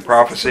 2000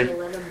 prophecy.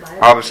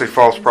 Obviously,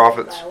 false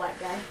prophets.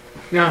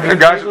 No, And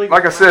guys,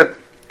 like I said,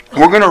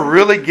 we're going to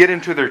really get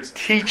into their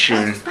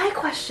teaching. That's my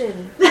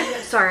question.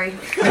 Sorry.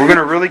 We're going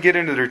to really get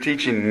into their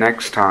teaching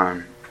next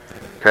time.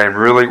 Okay, and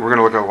really, we're going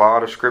to look at a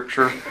lot of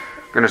scripture.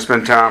 We're going to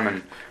spend time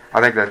in, I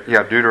think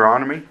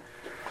Deuteronomy.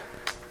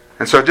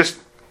 And so just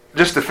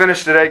to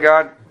finish today,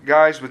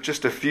 guys, with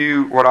just a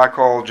few, what I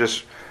call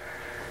just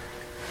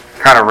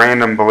kind of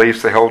random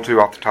beliefs they hold to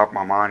off the top of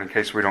my mind in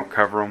case we don't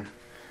cover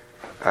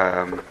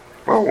them.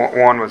 Well,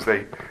 one was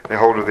they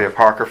hold to the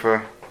Apocrypha,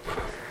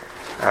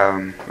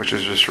 which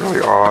is just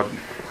really odd.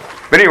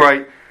 But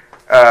anyway,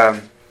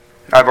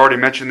 I've already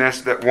mentioned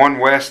this, that One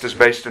West is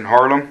based in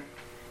Harlem.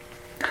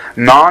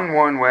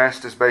 Non-One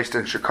West is based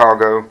in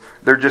Chicago.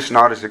 They're just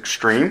not as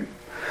extreme.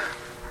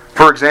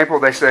 For example,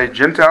 they say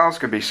Gentiles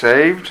can be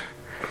saved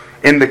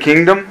in the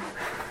kingdom.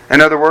 In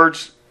other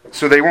words,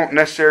 so they won't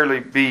necessarily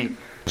be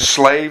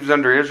slaves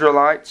under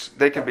Israelites.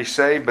 They can be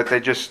saved, but they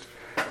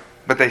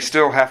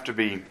still have to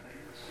be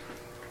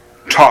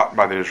taught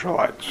by the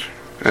Israelites,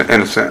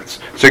 in a sense.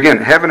 So again,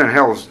 heaven and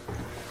hell is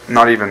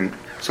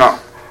it's not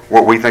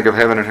what we think of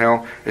heaven and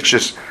hell. It's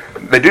just,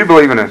 they do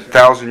believe in a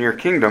 1,000-year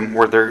kingdom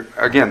where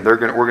we're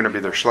going to be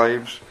their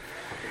slaves.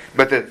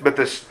 But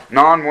this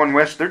non-One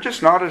West, they're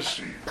just not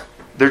as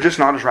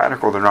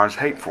radical. They're not as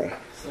hateful.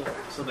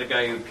 So the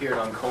guy who appeared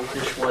on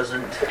Cultish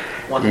wasn't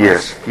one.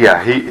 Yes,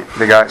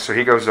 yeah. So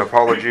he goes to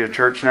Apologia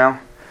Church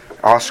now.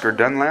 Oscar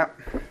Dunlap.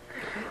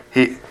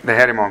 They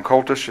had him on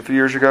Cultish a few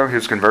years ago.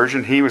 His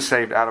conversion, he was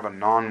saved out of a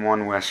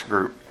non-One West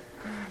group.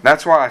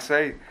 That's why I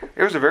say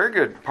it was a very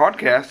good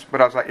podcast,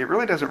 but I was like, it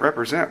really doesn't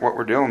represent what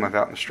we're dealing with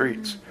out in the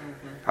streets.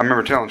 I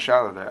remember telling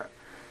Shiloh that.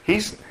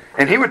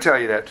 And he would tell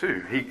you that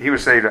too. He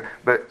was saved.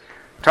 But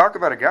talk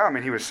about a guy, I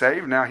mean, he was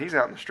saved. Now he's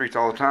out in the streets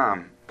all the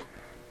time.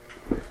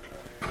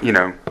 You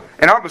know.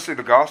 And obviously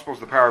the gospel is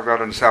the power of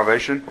God unto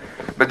salvation.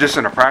 But just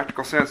in a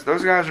practical sense,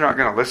 those guys are not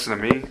going to listen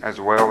to me as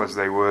well as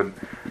they would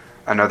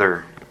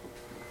another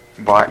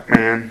black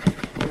man.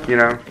 You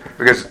know.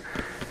 Because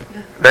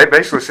they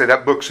basically say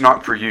that book's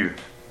not for you.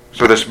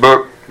 So this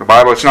book, the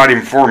Bible, it's not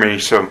even for me.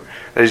 So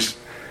they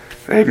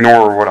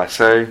ignore what I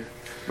say.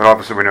 But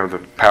obviously we know the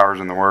power's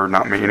in the Word,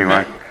 not me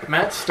anyway.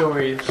 Matt's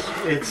story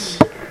it's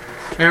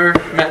remember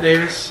Matt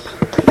Davis?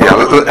 Yeah,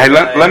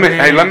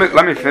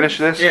 let me finish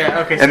this. Yeah,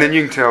 okay. And then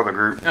you can tell the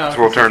group. Oh, So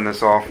we'll turn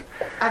this off.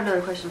 I have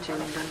another question too. I'm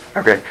done.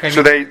 Okay.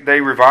 So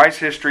they revise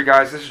history,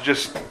 guys. This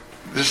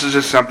is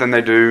just something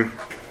they do.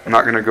 I'm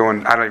not going to go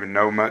in. I don't even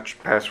know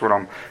much past what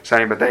I'm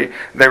saying, but they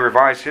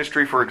revise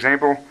history. For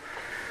example,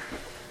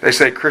 they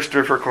say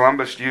Christopher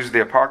Columbus used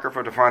the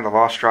Apocrypha to find the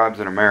lost tribes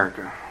in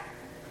America.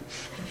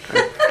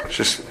 Okay.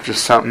 Just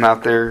something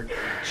out there.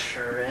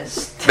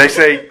 They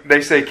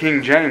say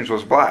King James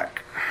was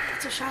black.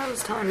 That's what Shiloh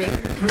was telling me.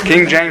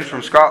 King James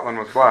from Scotland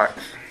was black.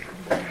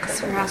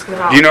 So we're asking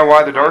about. Do you know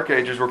why the Dark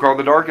Ages were called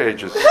the Dark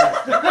Ages?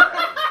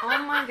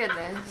 Oh my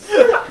goodness.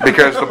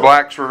 Because the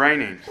blacks were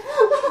reigning.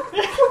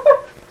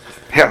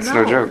 Yeah, it's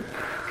no joke.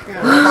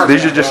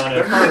 These are just.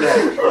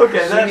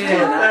 Okay,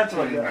 that's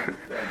what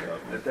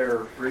that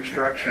they're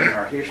restructuring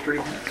our history.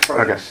 It's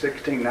probably Okay.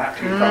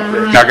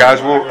 1619. Now,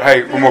 guys,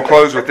 we'll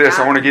close with this.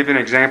 I want to give you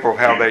an example of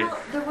how they.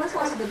 There was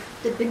also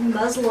the big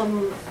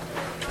Muslim,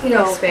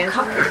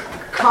 Expansion.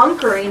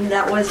 conquering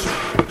that was,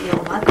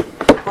 not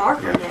far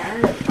from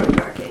there, from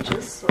Dark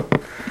Ages.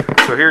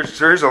 So here's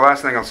the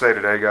last thing I'll say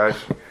today, guys.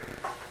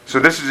 So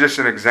this is just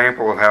an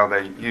example of how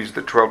they use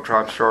the 12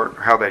 tribes chart,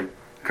 how they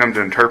come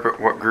to interpret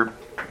what group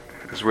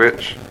is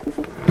which.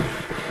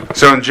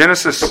 So in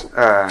Genesis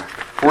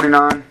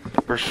 49,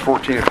 verses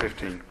 14 and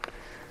 15.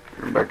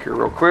 Come back here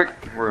real quick.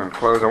 We're going to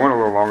close. I went a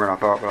little longer than I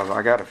thought, but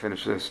I got to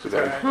finish this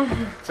today.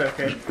 It's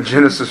okay.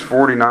 Genesis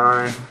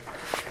 49,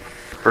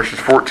 verses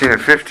 14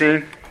 and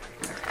 15.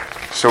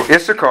 So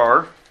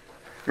Issachar,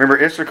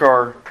 remember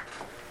Issachar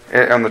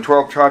on the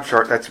 12 tribe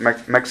chart, that's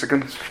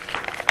Mexicans.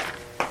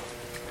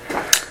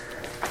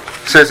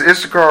 It says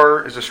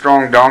Issachar is a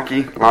strong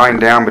donkey lying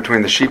down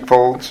between the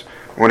sheepfolds.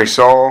 When he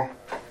saw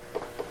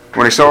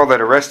that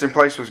a resting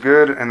place was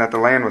good and that the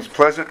land was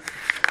pleasant,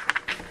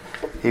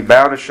 he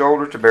bowed his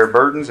shoulder to bear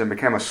burdens and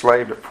became a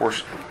slave at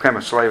forced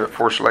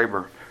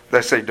labor.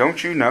 They say,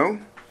 don't you know?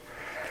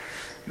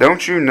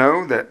 Don't you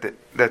know that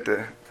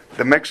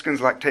the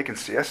Mexicans like taking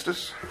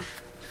siestas?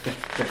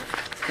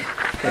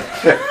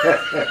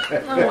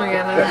 Oh my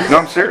goodness. No,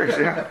 I'm serious.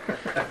 Yeah,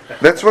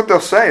 that's what they'll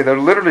say.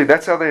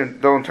 That's how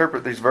they'll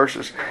interpret these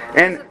verses.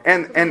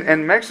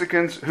 And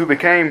Mexicans who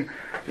became,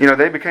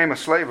 they became a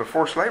slave of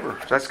forced labor.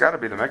 So that's got to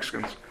be the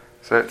Mexicans.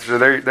 So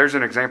there's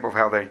an example of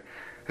how they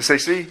say,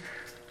 see,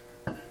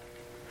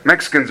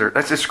 Mexicans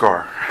that's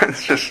Issachar.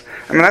 It's just,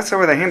 that's the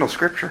way they handle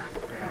Scripture,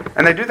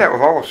 and they do that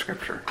with all of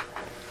Scripture.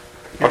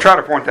 I'll try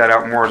to point that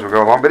out more as we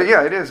go along. But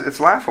yeah, it is.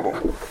 It's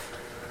laughable.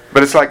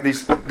 But it's like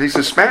these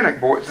Hispanic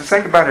boys. Just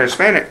think about a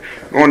Hispanic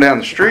going down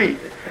the street.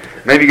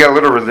 Maybe you got a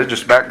little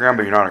religious background,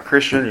 but you're not a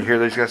Christian. You hear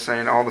these guys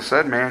saying, all of a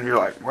sudden, man, you're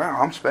like,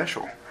 wow, I'm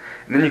special.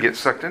 And then you get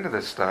sucked into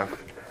this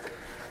stuff,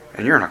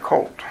 and you're in a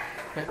cult.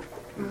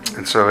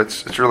 And so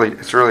it's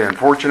really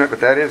unfortunate.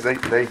 But that is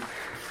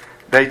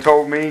they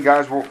told me,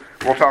 guys, we'll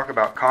talk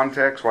about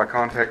context, why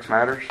context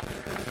matters.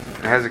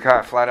 And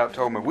Hezekiah flat out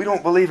told me, we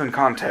don't believe in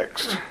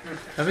context.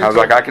 I was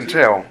like, I can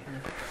tell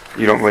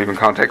you don't believe in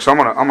context. So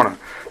I'm gonna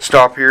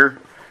stop here.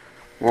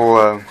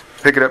 We'll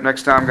pick it up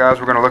next time, guys.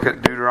 We're going to look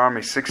at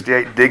Deuteronomy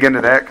 68, dig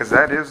into that, because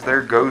that is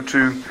their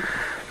go-to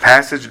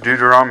passage.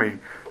 Deuteronomy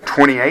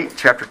 28,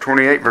 chapter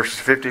 28, verses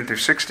 15 through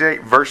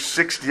 68. Verse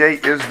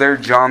 68 is their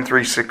John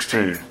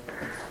 3:16.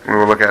 We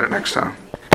will look at it next time.